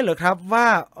รู้ไม่ใช่เหรอครับว่า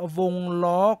วง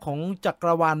ล้อของจัก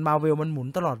รวาลมาเวลมันหมุน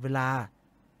ตลอดเวลา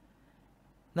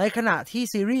ในขณะที่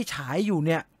ซีรีส์ฉายอยู่เ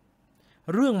นี่ย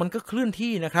เรื่องมันก็เคลื่อน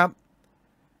ที่นะครับ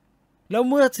แล้ว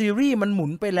เมื่อซีรีส์มันหมุ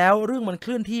นไปแล้วเรื่องมันเค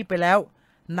ลื่อนที่ไปแล้ว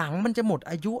หนังมันจะหมด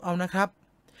อายุเอานะครับ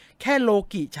แค่โล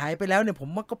กิฉายไปแล้วเนี่ยผม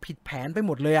ว่าก็ผิดแผนไปห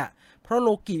มดเลยเพราะโล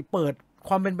กิเปิดค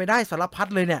วามเป็นไปได้สารพัด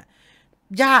เลยเนี่ย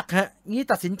ยากฮะงี้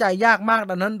ตัดสินใจยากมาก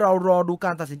ดังนั้นเรารอดูก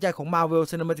ารตัดสินใจของ Marvel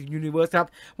Cinematic Universe ครับ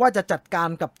ว่าจะจัดการ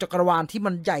กับจักรวาลที่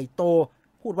มันใหญ่โต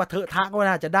พูดว่าเถอะทะก็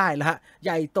น่าจะได้แล้วฮะให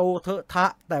ญ่โตเถอะทะ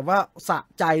แต่ว่าสะ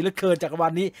ใจเหลือเกินจักรวา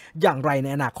ลนี้อย่างไรใน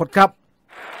อนาคตครับ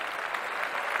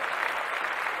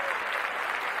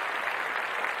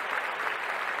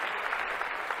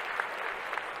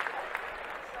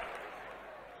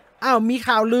มี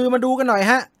ข่าวลือมาดูกันหน่อย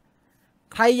ฮะ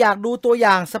ใครอยากดูตัวอ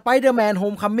ย่าง Spider-Man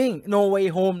Homecoming No Way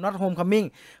Home Not Homecoming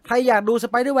ใครอยากดู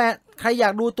Spider-Man ใครอยา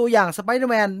กดูตัวอย่าง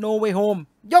Spider-Man No Way Home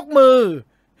ยกมือ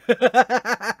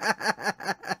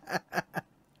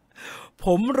ผ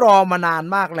มรอมานาน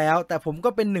มากแล้วแต่ผมก็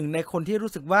เป็นหนึ่งในคนที่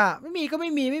รู้สึกว่าไม่มีก็ไ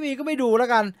ม่มีไม่มีก็ไม่ดูแล้ว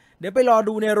กันเดี๋ยวไปรอ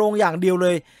ดูในโรงอย่างเดียวเล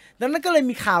ยดังนั้นก็เลย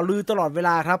มีข่าวลือตลอดเวล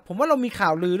าครับผมว่าเรามีข่า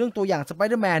วลือเรื่องตัวอย่างสไป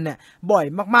เดอร์แมนเนี่ยบ่อย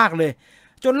มากๆเลย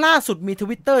จนล่าสุดมี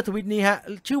Twitter ทวิตนี้ฮะ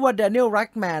ชื่อว่า Daniel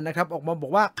Rackman นะครับออกมาบอ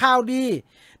กว่าข่าวดี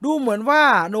ดูเหมือนว่า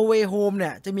No Way Home เนี่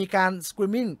ยจะมีการสก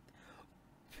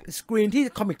รีนที่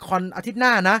คอมิคคอนอาทิตย์หน้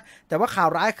านะแต่ว่าข่าว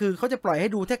ร้ายคือเขาจะปล่อยให้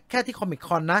ดูแค่ที่คอมิคค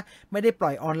อนนะไม่ได้ปล่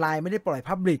อยออนไลน์ไม่ได้ปล่อย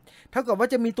พับลิกเท่ากับว่า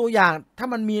จะมีตัวอย่างถ้า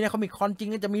มันมีในคอมิคคอนจริง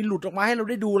ก็จะมีหลุดออกมาให้เรา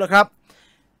ได้ดูแล้วครับ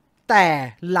แต่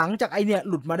หลังจากไอเนี่ย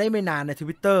หลุดมาได้ไม่นานใน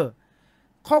Twitter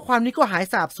ข้อความนี้ก็หาย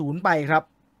สาบสูญไปครับ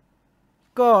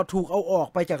ก็ถูกเอาออก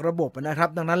ไปจากระบบนะครับ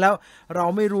ดังนั้นแล้วเรา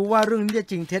ไม่รู้ว่าเรื่องนี้จะ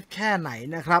จริงเท็จแค่ไหน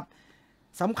นะครับ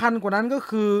สำคัญกว่านั้นก็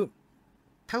คือ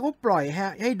ถ้าเขาปล่อย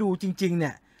ให้ดูจริงๆเ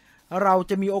นี่ยเรา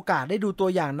จะมีโอกาสได้ดูตัว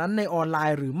อย่างนั้นในออนไล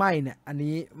น์หรือไม่เนี่ยอัน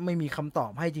นี้ไม่มีคำตอ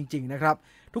บให้จริงๆนะครับ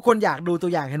ทุกคนอยากดูตั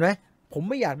วอย่างเห็นไหมผม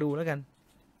ไม่อยากดูแล้วกัน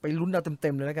ไปลุ้นเอาเต็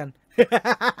มๆเลยแล้วกัน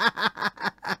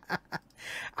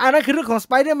อันนั้นคือเรื่องของ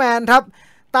Spider-Man ครับ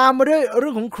ตามมาด้วยเรื่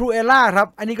องของ Cruella ครับ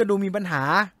อันนี้ก็ดูมีปัญหา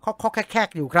คอกแคก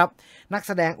อยู่ครับนักแ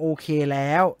สดงโอเคแ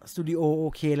ล้วสตูดิโอโอ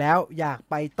เคแล้วอยาก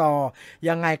ไปต่อ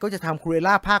ยังไงก็จะทำ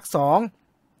Cruella ภาค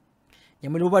 2ยั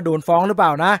งไม่รู้ว่าโดนฟ้องหรือเปล่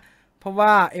านะเพราะว่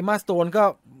าเอมม่าสโตนก็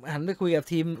หันไปคุยกับ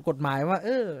ทีมกฎหมายว่า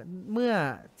เมื่อ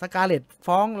สกาเลต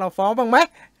ฟ้องเราฟ้องบ้างไหม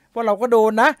เพราะเราก็โด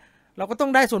นนะเราก็ต้อ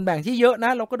งได้ส่วนแบ่งที่เยอะน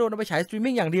ะเราก็โดนเอาไปฉายสตรีม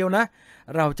มิ่งอย่างเดียวนะ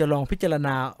เราจะลองพิจารณ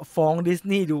าฟ้องดิส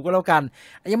นีย์ดูก็แล้วกัน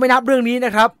ยังไม่นับเรื่องนี้น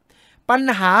ะครับปัญ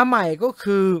หาใหม่ก็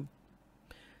คือ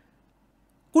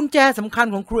กุญแจสำคัญ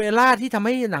ของครูเอล่าที่ทำใ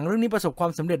ห้หนังเรื่องนี้ประสบควา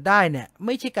มสำเร็จได้เนี่ยไ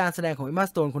ม่ใช่การแสดงของเอมม่า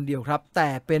สโตนคนเดียวครับแต่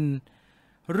เป็น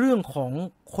เรื่องของ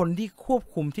คนที่ควบ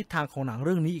คุมทิศทางของหนังเ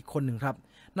รื่องนี้อีกคนหนึ่งครับ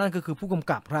นั่นก็คือผู้กำ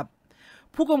กับครับ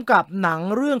ผู้กำกับหนัง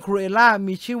เรื่องครูเอล่า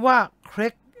มีชื่อว่าเคร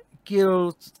กเ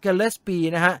กลเลสปี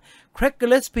นะฮะเครกเกล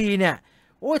เลสปีเนี่ย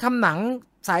ทำหนัง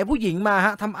สายผู้หญิงมาฮ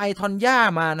ะทำไอทอนย่า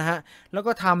มานะฮะแล้ว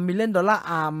ก็ทำมิลเลนดอลลาร์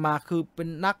อาร์มมาคือเป็น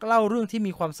นักเล่าเรื่องที่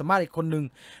มีความสามารถอีกคนหนึ่ง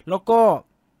แล้วก็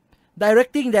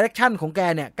direction ของแก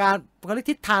เนี่ยการ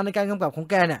ทิศทางในการกำกับของ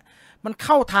แกเนี่ยมันเ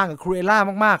ข้าทางกับครูเอล่า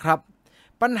มากๆครับ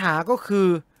ปัญหาก็คือ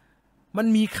มัน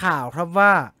มีข่าวครับว่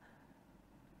า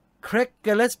เครกเก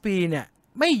ลเลสปีเนี่ย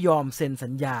ไม่ยอมเซ็นสั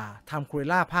ญญาทำครูเอ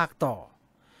ล่าภาคต่อ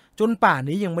จนป่าน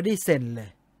นี้ยังไม่ได้เซ็นเลย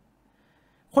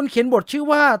คนเขียนบทชื่อ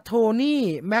ว่าโทนี่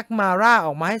แม็กมาร่าอ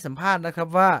อกมาให้สัมภาษณ์นะครับ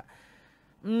ว่า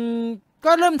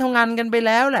ก็เริ่มทำงานกันไปแ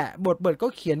ล้วแหละบทก็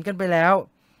เขียนกันไปแล้ว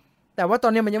แต่ว่าตอ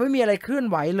นนี้มันยังไม่มีอะไรเคลื่อน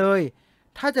ไหวเลย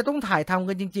ถ้าจะต้องถ่ายทำ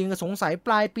กันจริงๆก็สงสัยป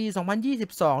ลายปี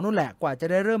2022นู่นแหละกว่าจะ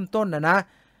ได้เริ่มต้นนะ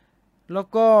แล้ว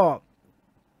ก็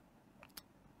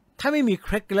ถ้าไม่มีเค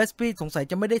รกเกลเลสปีสงสัย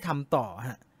จะไม่ได้ทำต่อฮ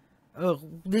ะ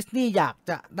ดิสนีย์อยาก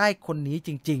จะได้คนนี้จ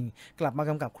ริงๆกลับมา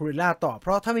กำกับครูเอล่าต่อเพ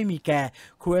ราะถ้าไม่มีแก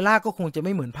ครูเอล่าก็คงจะไ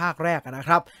ม่เหมือนภาคแรกนะค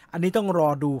รับอันนี้ต้องรอ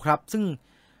ดูครับซึ่ง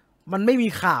มันไม่มี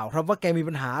ข่าวครับว่าแกมี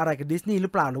ปัญหาอะไรกับดิสนีย์หรื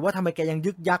อเปล่าหรือว่าทำไมแกยัง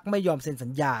ยึกยักไม่ยอมเซ็นสั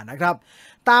ญญานะครับ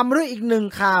ตามเรื่องอีกหนึ่ง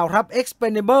ข่าวครับ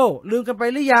Expendable ลืมกันไป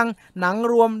หรือยังหนัง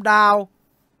รวมดาว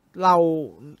เหล่า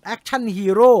แอคชั่นฮี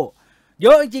โร่เย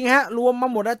อะจริงๆฮะรวมมา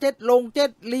หมดนะเจ็ด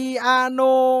ลีอาโน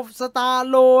สตา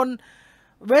โลน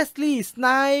เวสลีย์สไน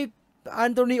ป์อั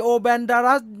นโตนิโอแบนดา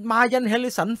รัสมายันเฮ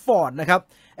ลิสันฟอร์ดนะครับ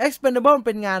Expendable เ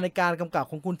ป็นงานในการกำกับ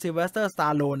ของคุณซิลเวสเตอร์สตา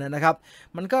โลนนะครับ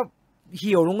มันก็เ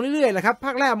หี่ยวลงเรื่อยๆแหละครับภ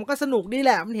าคแรกมันก็สนุกดีแห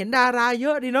ละมันเห็นดาราเย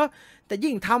อะดีเนาะแต่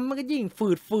ยิ่งทำมันก็ยิ่งฝื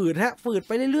ดไ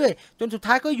ปเรื่อยๆจนสุด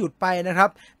ท้ายก็หยุดไปนะครับ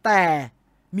แต่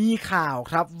มีข่าว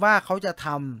ครับว่าเขาจะท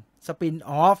ำสปิน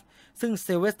ออฟซึ่ง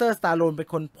ซิลเวสเตอร์สตาโลนเป็น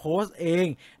คนโพสต์เอง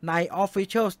ใน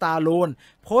Official Stallone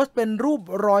โพสต์เป็นรูป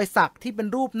รอยสักที่เป็น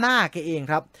รูปหน้าแกเอง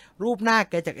ครับรูปหน้า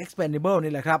แกจาก Expendable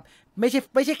นี่แหละครับไม่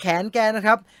ใช่แขนแกนะค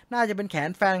รับน่าจะเป็นแขน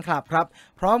แฟนคลับครับ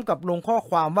พร้อมกับลงข้อ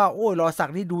ความว่าโอ้ยรอยสั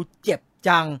กนี่ดูเจ็บ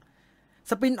จัง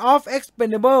Spin-off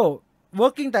Expendable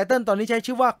Working Title ตอนนี้ใช้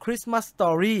ชื่อว่า Christmas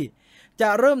Story จะ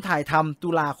เริ่มถ่ายทำตุ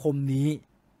ลาคมนี้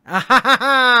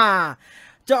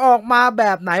จะออกมาแบ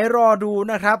บไหนรอดู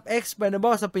นะครับ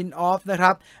Expendable Spin-off นะค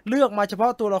รับเลือกมาเฉพา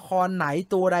ะตัวละครไหน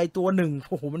ตัวใดตัวหนึ่ง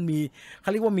โอ้โหมันมีเขา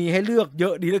เรียกว่ามีให้เลือกเยอ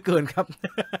ะดีเหลือเกินครับ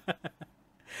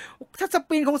ถ้าส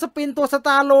ปินของสปินตัวสต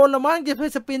าร์โลนละมั้งจะไป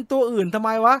สปินตัวอื่นทำไม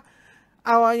วะเ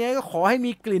อาอย่างนี้ก็ขอให้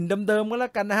มีกลิ่นเดิมๆก็แล้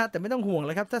วกันนะฮะแต่ไม่ต้องห่วงเ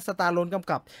ลยครับถ้าสตาร์โลนกำ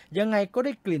กับยังไงก็ไ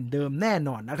ด้กลิ่นเดิมแน่น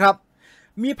อนนะครับ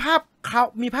มีภา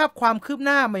พความคืบห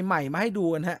น้าใหม่ๆมาให้ดู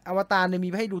กันฮะอวตารเนี่ยมี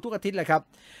ให้ดูทุกอาทิตย์แหละครับ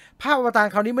ภาพอวตาร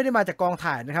คราวนี้ไม่ได้มาจากกอง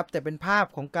ถ่ายนะครับแต่เป็นภาพ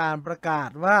ของการประกาศ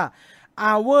ว่า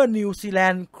Our New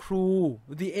Zealand Crew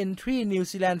The Entry New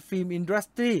Zealand Film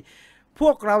Industry พว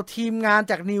กเราทีมงาน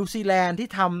จากนิวซีแลนด์ที่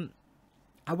ท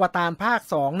ำอวตารภาค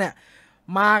2เนี่ย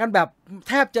มากันแบบแ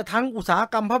ทบจะทั้งอุตสาห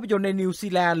กรรมภาพยนตร์ในนิวซี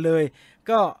แลนด์เลย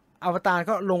ก็ อวตาร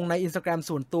ก็ลงใน Instagram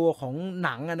ส่วนตัวของห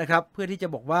นังนะครับเพื่อที่จะ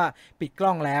บอกว่าปิดกล้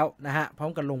องแล้วนะฮะพร้อ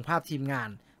มกับลงภาพทีมงาน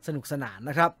สนุกสนาน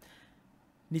นะครับ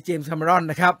นี่เจมส์คาเมรอน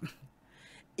นะครับ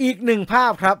อีกหนึ่งภา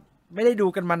พครับไม่ได้ดู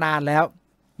กันมานานแล้ว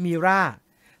มีรา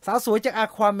สาวสวยจาก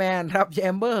Aquaman ครับแอ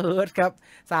มเบอร์เฮิร์ดครับ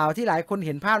สาวที่หลายคนเ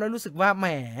ห็นภาพแล้วรู้สึกว่าแหม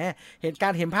เห็น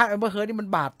ภาพแอมเบอร์เฮิร์ดนี่มัน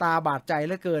บาดตาบาดใจเห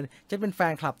ลือเกินฉันเป็นแฟ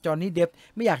นคลับจอห์นนี่เดป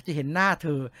ไม่อยากจะเห็นหน้าเธ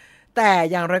อแต่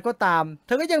อย่างไรก็ตามเธ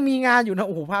อก็ยังมีงานอยู่นะโ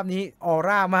อ้โหภาพนี้ออ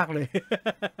ร่ามากเลย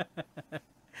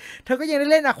เธอก็ยังได้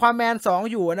เล่น Aquaman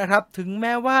 2 อยู่นะครับถึงแ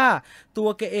ม้ว่าตัว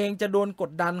แกเองจะโดนก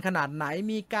ดดันขนาดไหน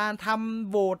มีการทำ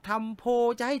โหวตทำโพล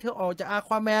จะให้เธอออกจาก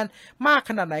Aquaman มาก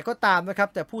ขนาดไหนก็ตามนะครับ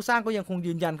แต่ผู้สร้างก็ยังคง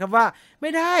ยืนยันครับว่าไ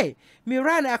ม่ได้มิร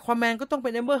าใน Aquaman ก็ต้องเป็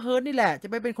น Amber Heard นี่แหละจะ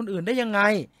ไปเป็นคนอื่นได้ยังไง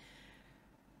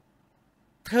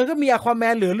เธอก็มี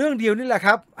Aquaman เหลือเรื่องเดียวนี่แหละค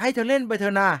รับให้เธอเล่นไปเถ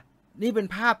อะนะนี่เป็น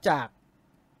ภาพจาก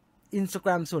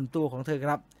Instagram ส่วนตัวของเธอค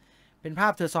รับเป็นภา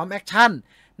พเธอซ้อมแอคชั่น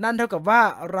นั่นเท่ากับว่า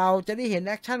เราจะได้เห็น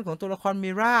แอคชั่นของตัวละคร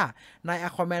มิราใน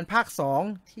Aquaman ภาค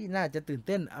 2ที่น่าจะตื่นเ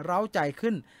ต้นเร้าใจ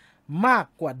ขึ้นมาก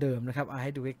กว่าเดิมนะครับใ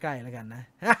ห้ดูใกล้ๆแล้วกันนะ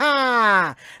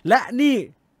และนี่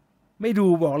ไม่ดู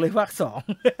บอกเลยภาค 2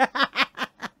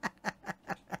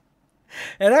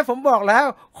 เห็นไหมผมบอกแล้ว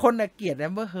คนเกลียดแอ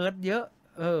มเบอร์เฮิร์ดเยอะ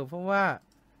เพราะว่า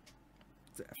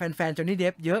แฟนๆจอห์นนี่เด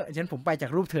ปเยอะฉะนั้นผมไปจา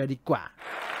กรูปเธอดีกว่า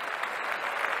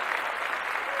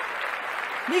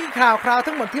นี่คือข่าว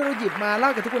ทั้งหมดที่เราหยิบมาเล่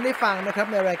ากับทุกคนได้ฟังนะครับ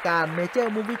ในรายการ Major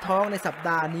Movie Talk ในสัปด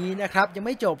าห์นี้นะครับยังไ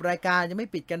ม่จบรายการยังไม่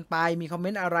ปิดกันไปมีคอมเม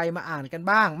นต์อะไรมาอ่านกัน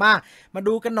บ้างมา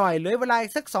ดูกันหน่อยเหลือเวลา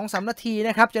สัก 2-3 นาทีน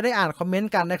ะครับจะได้อ่านคอมเมน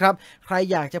ต์กันนะครับใคร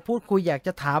อยากจะพูดคุยอยากจ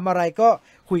ะถามอะไรก็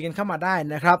คุยกันเข้ามาได้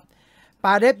นะครับป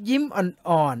าเดฟยิ้ม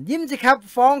อ่อนๆยิ้มสิครับ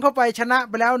ฟ้องเข้าไปชนะ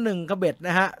ไปแล้ว1กระเบ็ดน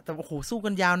ะฮะแต่โอ้โหสู้กั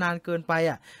นยาวนานเกินไป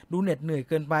ดูเหน็ดเหนื่อย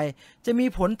เกินไปจะมี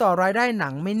ผลต่อรายได้หนั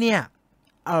งไหมเนี่ย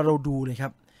เราดูเลยค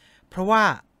รับเพราะว่า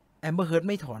แอมเบอร์เฮิร์ด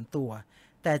ไม่ถอนตัว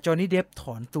แต่จอห์นนี่เดปถ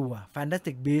อนตัว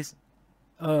Fantastic Beasts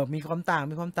มีความต่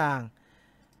าง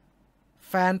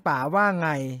แฟนป๋าว่าไง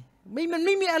มันไ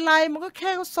ม่มีอะไรมันก็แ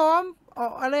ค่เขาซ้อม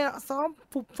อะไรซ้อม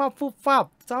ฟุบฟับ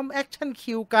ซ้อมแอคชั่น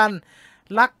คิวกัน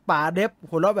รักป๋าเดป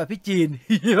หัวเราะแบบพี่จีน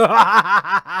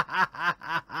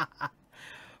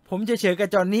ผมเฉยๆกับ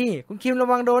จอห์นนี่คุณคิมระ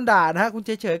วังโดนด่านะฮะคุณเ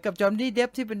ฉยๆกับจอห์นนี่เดป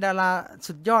ที่เป็นดารา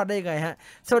สุดยอดได้ไงฮะ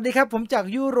สวัสดีครับผมจาก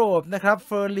ยุโรปนะครับเ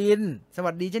ฟอร์ลินส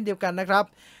วัสดีเช่นเดียวกันนะครับ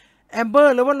แอมเบอ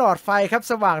ร์หรือว่าหลอดไฟครับ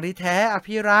สว่างดีแท้อ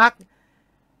ภิรักษ์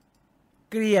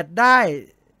เกลียดได้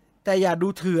แต่อย่าดู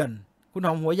เถื่อนคุณห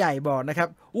อมหัวใหญ่บอกนะครับ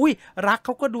อุ้ยรักเข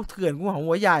าก็ดูเถื่อนคุณหอม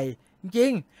หัวใหญ่จริ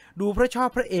งๆดูเพราะชอบ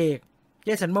พระเอกเจ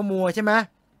สัน มัวใช่ไหม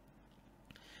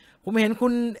ผมเห็นคุ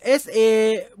ณ SA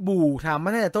บู่ถามมา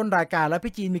ตั้งแต่ต้นรายการแล้ว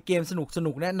พี่จีนมีเกมส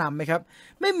นุกแนะนำไหมครับ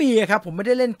ไม่มีครับผมไม่ไ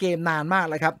ด้เล่นเกมนานมาก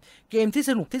เลยครับเกมที่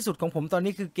สนุกที่สุดของผมตอน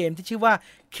นี้คือเกมที่ชื่อว่า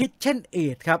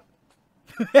KitchenAid ครับ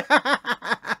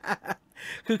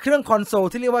คือเครื่องคอนโซล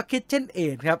ที่เรียกว่า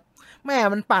KitchenAid ครับแม่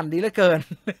มันปั่นดีเหลือเกิน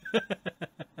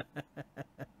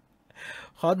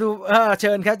ขอดูเ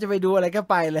ชิญครับจะไปดูอะไรก็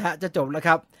ไปเลยฮะจะจบแล้วค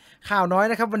รับข่าวน้อย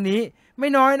นะครับวันนี้ไม่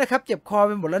น้อยนะครับเจ็บคอไ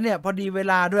ปหมดแล้วเนี่ยพอดีเว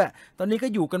ลาด้วยตอนนี้ก็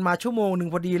อยู่กันมาชั่วโมงหนึ่ง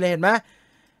พอดีเลยเห็นไหม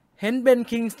เห็นเบน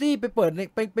คิงสลีย์ไป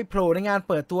โผล่ในงาน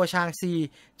เปิดตัวชางซี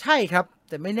ใช่ครับ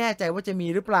แต่ไม่แน่ใจว่าจะมี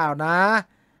หรือเปล่านะ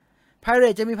ไพเร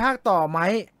ตจะมีภาคต่อไหม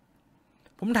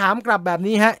ผมถามกลับแบบ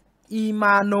นี้ฮะอีม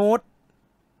าโนต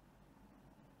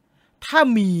ถ้า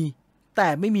มีแต่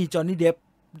ไม่มีจอห์นนี่เดป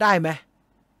ได้ไหม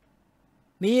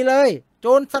มีเลยโจ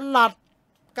รสลัด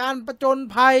การประจน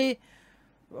ภัย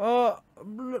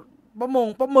ปลาห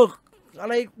มึกอะ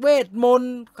ไรเวทมน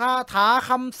ต์คาถาค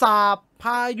ำสาปพ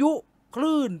ายุค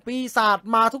ลื่นปีศาจ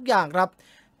มาทุกอย่างครับ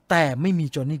แต่ไม่มี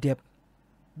จอห์นนี่เดป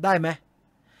ได้ไหม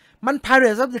มัน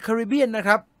Pirates of the Caribbean นะค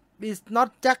รับ It's not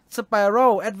Jack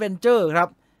Sparrow Adventure ครับ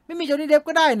ไม่มีจอห์นนี่เดป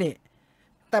ก็ได้นี่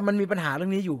แต่มันมีปัญหาเรื่อ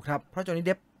งนี้อยู่ครับเพราะจอห์นนี่เ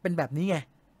ดปเป็นแบบนี้ไง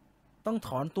ต้องถ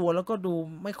อนตัวแล้วก็ดู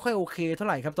ไม่ค่อยโอเคเท่าไ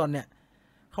หร่ครับตอนเนี้ย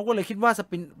เขาก็เลยคิดว่าส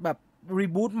ปินแบบรี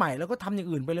บูตใหม่แล้วก็ทำอย่าง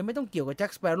อื่นไปเลยไม่ต้องเกี่ยวกับแจ็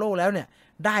คสเปโร่แล้วเนี่ย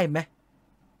ได้ไหม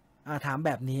ถามแ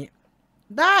บบนี้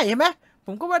ได้เห็นไหมผ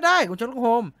มก็ว่าได้คุณชลโฮ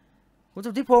มคุณ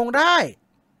สุทธิพงษ์ได้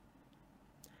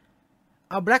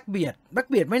เอาแบล็กเบียด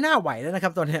ไม่น่าไหวแล้วนะครั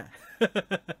บตอนเนี้ย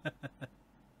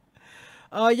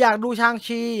อยากดูชาง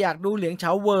ชีอยากดูเหลียงเฉ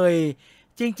าเว่ย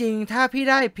จริงๆถ้าพี่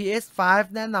ได้ PS5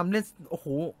 แนะนำเล่นโอ้โห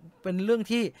เป็นเรื่อง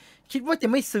ที่คิดว่าจะ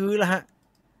ไม่ซื้อแล้วฮะ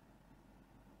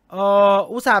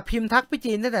อุตส่าห์พิมพ์ทักพี่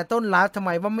จีนตั้งแต่ต้นไลฟ์ทำไม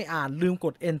ว่าไม่อ่านลืมก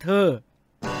ด enter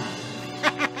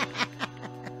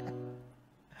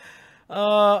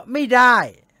ไม่ได้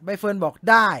ใบเฟิร์นบอก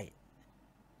ได้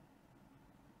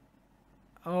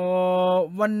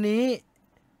วันนี้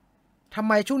ทำไ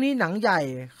มช่วงนี้หนังใหญ่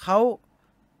เขา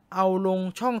เอาลง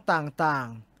ช่องต่าง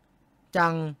ๆจั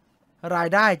งราย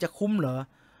ได้จะคุ้มเหรอ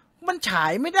มันฉา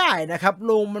ยไม่ได้นะครับโ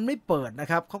รงมันไม่เปิดนะ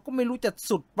ครับเขาก็ไม่รู้จะ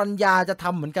สุดปัญญาจะท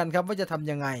ำเหมือนกันครับว่าจะท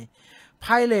ำยังไงไพ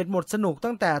เรตหมดสนุก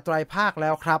ตั้งแต่ไตรภาคแล้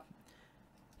วครับ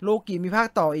โลกิมีภาค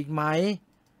ต่ออีกไหม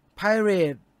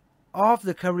Pirate of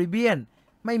the Caribbean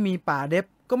ไม่มีป่าเดฟ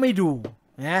ก็ไม่ดู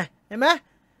นะเห็นไหม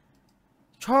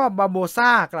ชอบบาโบซ่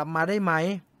ากลับมาได้ไหม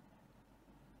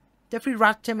เจฟฟรีย์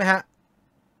รัชใช่ไหมฮะ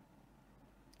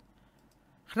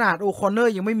ขนาดโอคอนเนอ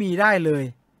ร์ยังไม่มีได้เลย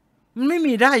มันไม่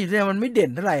มีได้อยู่เลยมันไม่เด่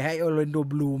นเท่าไหร่ให้ออร์แลนโด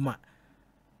บลูมอ่ะ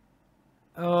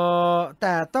แ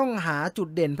ต่ต้องหาจุด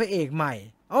เด่นพระเอกใหม่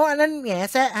อันนั้นแง่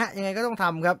แซะฮะยังไงก็ต้องท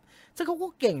ำครับซึ่งเขาก็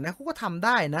เก่งนะเขาก็ทำไ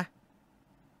ด้นะ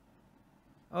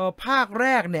ภาคแร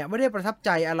กเนี่ยไม่ได้ประทับใจ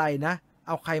อะไรนะเ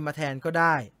อาใครมาแทนก็ไ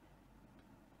ด้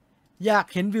อยาก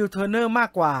เห็นวิลเทอร์เนอร์มาก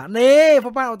กว่าเน่พ่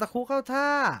อบ้านโอตาคุเข้าท่า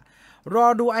รอ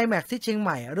ดู IMAX ที่เชียงให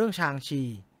ม่เรื่องชางชี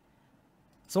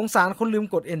สงสารคนลืม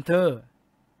กด Enter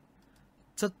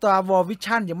Star Wars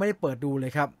Vision ยังไม่ได้เปิดดูเล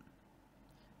ยครับ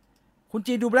คุณ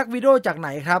จีดู Black Widow จากไหน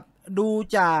ครับดู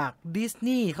จากดิส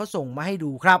นีย์เขาส่งมาให้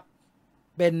ดูครับ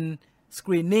เป็นสก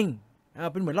รีนนิ่ง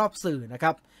เป็นเหมือนรอบสื่อนะค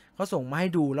รับเขาส่งมาให้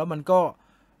ดูแล้วมันก็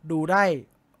ดูได้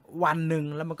วันหนึ่ง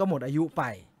แล้วมันก็หมดอายุไป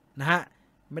นะฮะ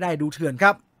ไม่ได้ดูเถื่อนค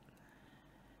รับ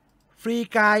ฟรี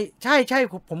กายใช่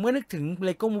ผมก็นึกถึง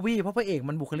Lego Movie เพราะพระเอก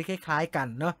มันบุคลิกคล้ายๆกัน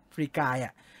เนาะฟรีกายอ่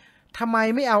ะทำไม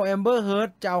ไม่เอา Amber Heard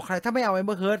จะเอาใครถ้าไม่เอา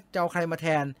Amber Heard จะเอาใครมาแท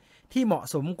นที่เหมาะ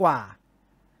สมกว่า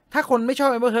ถ้าคนไม่ชอบ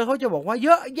Amber Heard เขาจะบอกว่าเย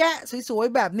อะแยะสวย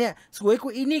ๆแบบเนี้ยสวยกว่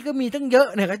าอีนี่ก็มีตั้งเยอะ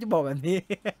เนี่ยเขาจะบอกแบบนี้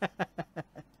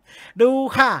ดู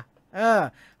ค่ะ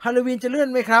ฮาโลวีนจะเลื่อน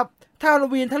ไหมครับถ้าฮาโล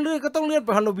วีนถ้าเลื่อนก็ต้องเลื่อนไป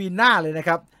ฮาโลวีนหน้าเลยนะค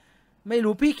รับไม่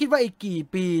รู้พี่คิดว่าอีกกี่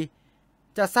ปี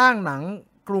จะสร้างหนัง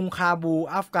กรุงคาบู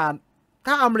อัฟกาน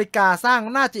ถ้าอเมริกาสร้าง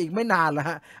น่าจะอีกไม่นานแล้ว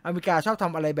ฮะอเมริกาชอบท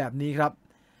ำอะไรแบบนี้ครับ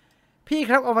พี่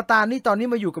ครับอวตารนี่ตอนนี้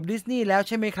มาอยู่กับดิสนีย์แล้วใ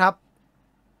ช่ไหมครับ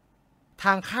ท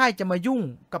างค่ายจะมายุ่ง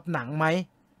กับหนังไหม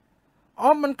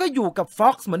มันก็อยู่กับ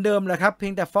Fox เหมือนเดิมแหละครับเพี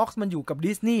ยงแต่ Fox มันอยู่กับ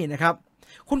ดิสนีย์นะครับ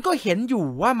คุณก็เห็นอยู่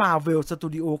ว่า Marvel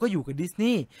Studio ก็อยู่กับดิส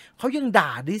นีย์เขายังด่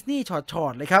าดิสนีย์ช็อ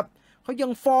ตๆเลยครับเขายั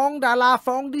งฟ้องดารา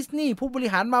ฟ้องดิสนีย์ผู้บริ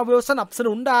หาร Marvel สนับส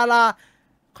นุนดารา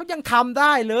เขายังทำไ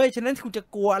ด้เลยฉะนั้นคุณจะ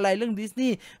กลัวอะไรเรื่องดิสนี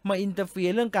ย์มาอินเตอร์เฟีย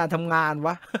ร์เรื่องการทำงานว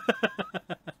ะ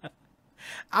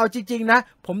เอาจริงๆนะ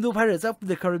ผมดู Pirates of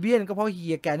the Caribbean ก็เพราะเฮี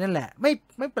ยแกนั่นแหละไ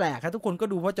ม่แปลกครับทุกคนก็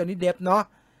ดูเพราะจอห์นนี่เดฟเนาะ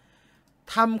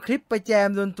ทำคลิปไปแจม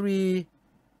ดนตรี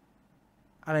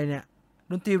อะไรเนี่ย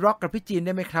ดนตรีร็อกกับพี่จีนไ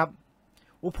ด้ไหมครับ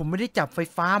ผมไม่ได้จับไฟ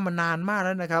ฟ้ามานานมากแ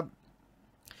ล้วนะครับ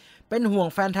เป็นห่วง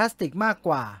แฟนตาสติกมากก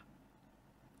ว่า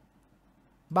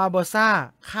บาโบซ่า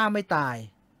ฆ่าไม่ตาย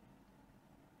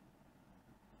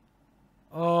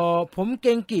ผมเก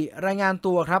งกิรายงาน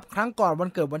ตัวครับครั้งก่อนวัน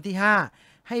เกิดวันที่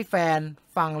5ให้แฟน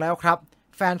ฟังแล้วครับ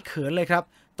แฟนเขินเลยครับ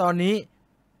ตอนนี้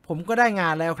ผมก็ได้งา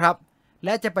นแล้วครับแล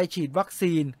ะจะไปฉีดวัค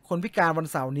ซีนคนพิการวัน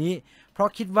เสาร์นี้เพราะ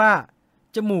คิดว่า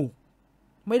จมูก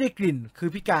ไม่ได้กลิ่นคือ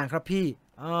พิการครับพี่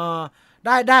ไ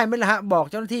ด้ไหมล่ะฮะบอก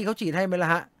เจ้าหน้าที่เขาฉีดให้ไหมล่ะ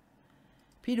ฮะ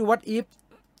พี่ดู What If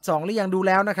 2หรือยังดูแ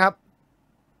ล้วนะครับ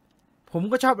ผม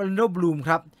ก็ชอบ Orlando Bloom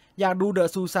ครับอยากดู The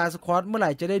Suicide Squad เมื่อไห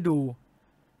ร่จะได้ดู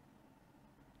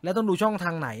แล้วต้องดูช่องท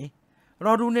างไหนร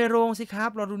อดูในโรงสิครับ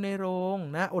รอดูในโรง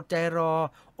นะอดใจรอ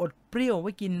อดเปรี้ยวไ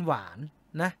ว้กินหวาน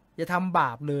นะอย่าทำบ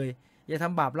าปเลยอย่าท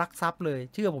ำบาปลักทรัพย์เลย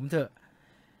เชื่อผมเถอะ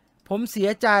ผมเสีย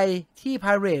ใจที่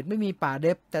Pirate ไม่มีป่าเด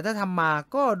ฟแต่ถ้าทำมา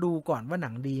ก็ดูก่อนว่าหนั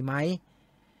งดีไหม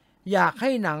อยากให้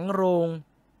หนังโรง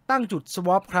ตั้งจุดสว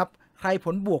อปครับใครผ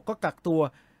ลบวกก็กักตัว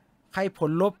ใครผ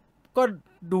ลลบก็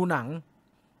ดูหนัง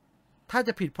ถ้าจ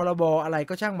ะผิดพรบอะไร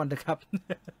ก็ช่างมันเถอะครับ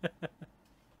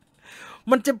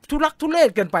มันจะทุลักทุเลศ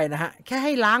เกินไปนะฮะแค่ใ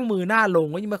ห้ล้างมือหน้าโรง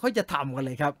ก็ยังไม่ค่อยจะทำกันเ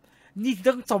ลยครับนี่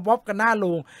ต้องสวอปกันหน้าโร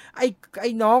งไอ้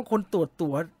น้องคนตรวจตั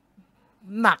ว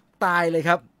หนักตายเลยค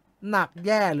รับหนักแ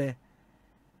ย่เลย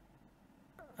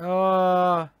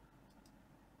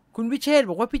คุณวิเชษ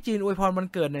บอกว่าพี่จีนอวยพรวัน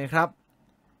เกิดหน่อยครับ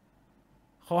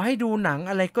ขอให้ดูหนัง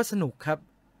อะไรก็สนุกครับ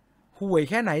ห่วย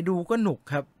แค่ไหนดูก็หนุก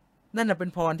ครับนั่นน่ะเป็น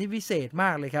พรที่วิเศษม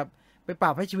ากเลยครับไปป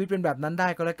รับให้ชีวิตเป็นแบบนั้นได้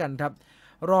ก็แล้วกันครับ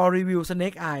รอรีวิว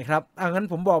Snake Eye ครับงั้น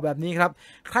ผมบอกแบบนี้ครับ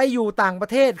ใครอยู่ต่างประ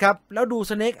เทศครับแล้วดู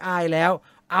Snake Eye แล้ว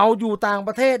เอาอยู่ต่างป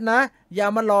ระเทศนะอย่า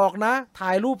มาหลอกนะถ่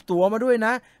ายรูปตั๋วมาด้วยน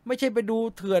ะไม่ใช่ไปดู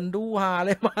เถื่อนดูหาอะไร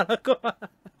มาแล้วก็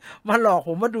มาหลอกผ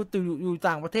มว่าดูอยู่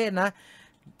ต่างประเทศนะ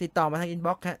ติดต่อมาทางอิน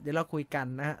บ็อกซ์ฮะเดี๋ยวเราคุยกัน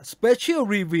นะฮะ Special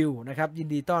Review นะครับยิน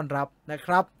ดีต้อนรับนะค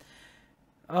รับ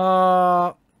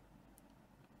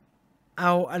เอ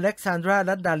าอเล็กซานดราแ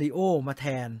ละดาริโอมาแท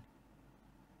น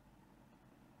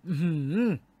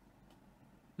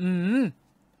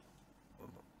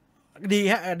ดี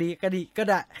ฮะดีก็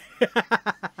ได้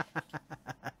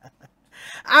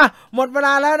หมดเวล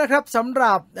าแล้วนะครับสำห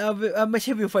รับไม่ใ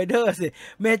ช่วิวไฟเดอร์สิ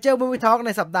เมเจอร์มูฟวี่ทอล์กใน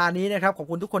สัปดาห์นี้นะครับขอบ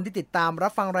คุณทุกคนที่ติดตามรั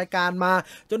บฟังรายการมา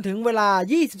จนถึงเวลา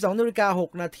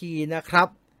 22:06 นาทีนะครับ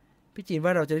พี่จีนว่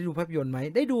าเราจะได้ดูภาพยนตร์ไหม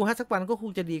ได้ดูฮะสักวันก็ค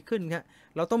งจะดีขึ้นครับ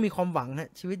เราต้องมีความหวังฮะ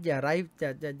ชีวิตอย่าไร้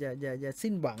อย่า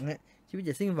สิ้นหวังฮะชีวิตอ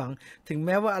ย่าสิ้นหวังถึงแ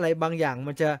ม้ว่าอะไรบางอย่าง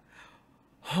มันจะ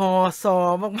ฮอซอ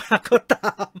มากๆก็ต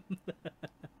าม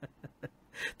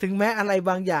ถึงแม้อะไร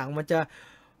บางอย่างมันจะ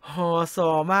ฮอซอ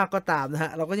มากก็ตามนะฮ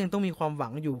ะเราก็ยังต้องมีความหวั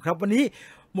งอยู่ครับวันนี้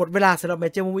หมดเวลาสำหรับ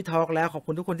Major Movie Talk แล้วขอบ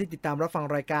คุณทุกคนที่ติดตามรับฟัง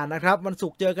รายการนะครับวันศุ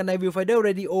กร์เจอกันใน Viewfinder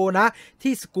Radio นะ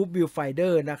ที่ Scoop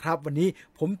Viewfinder นะครับวันนี้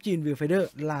ผมจีน Viewfinder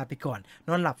ลาไปก่อนน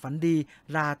อนหลับฝันดี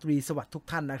ราตรีสวัสดิ์ทุก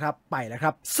ท่านนะครับไปแล้วค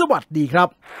รับสวัสดีครับ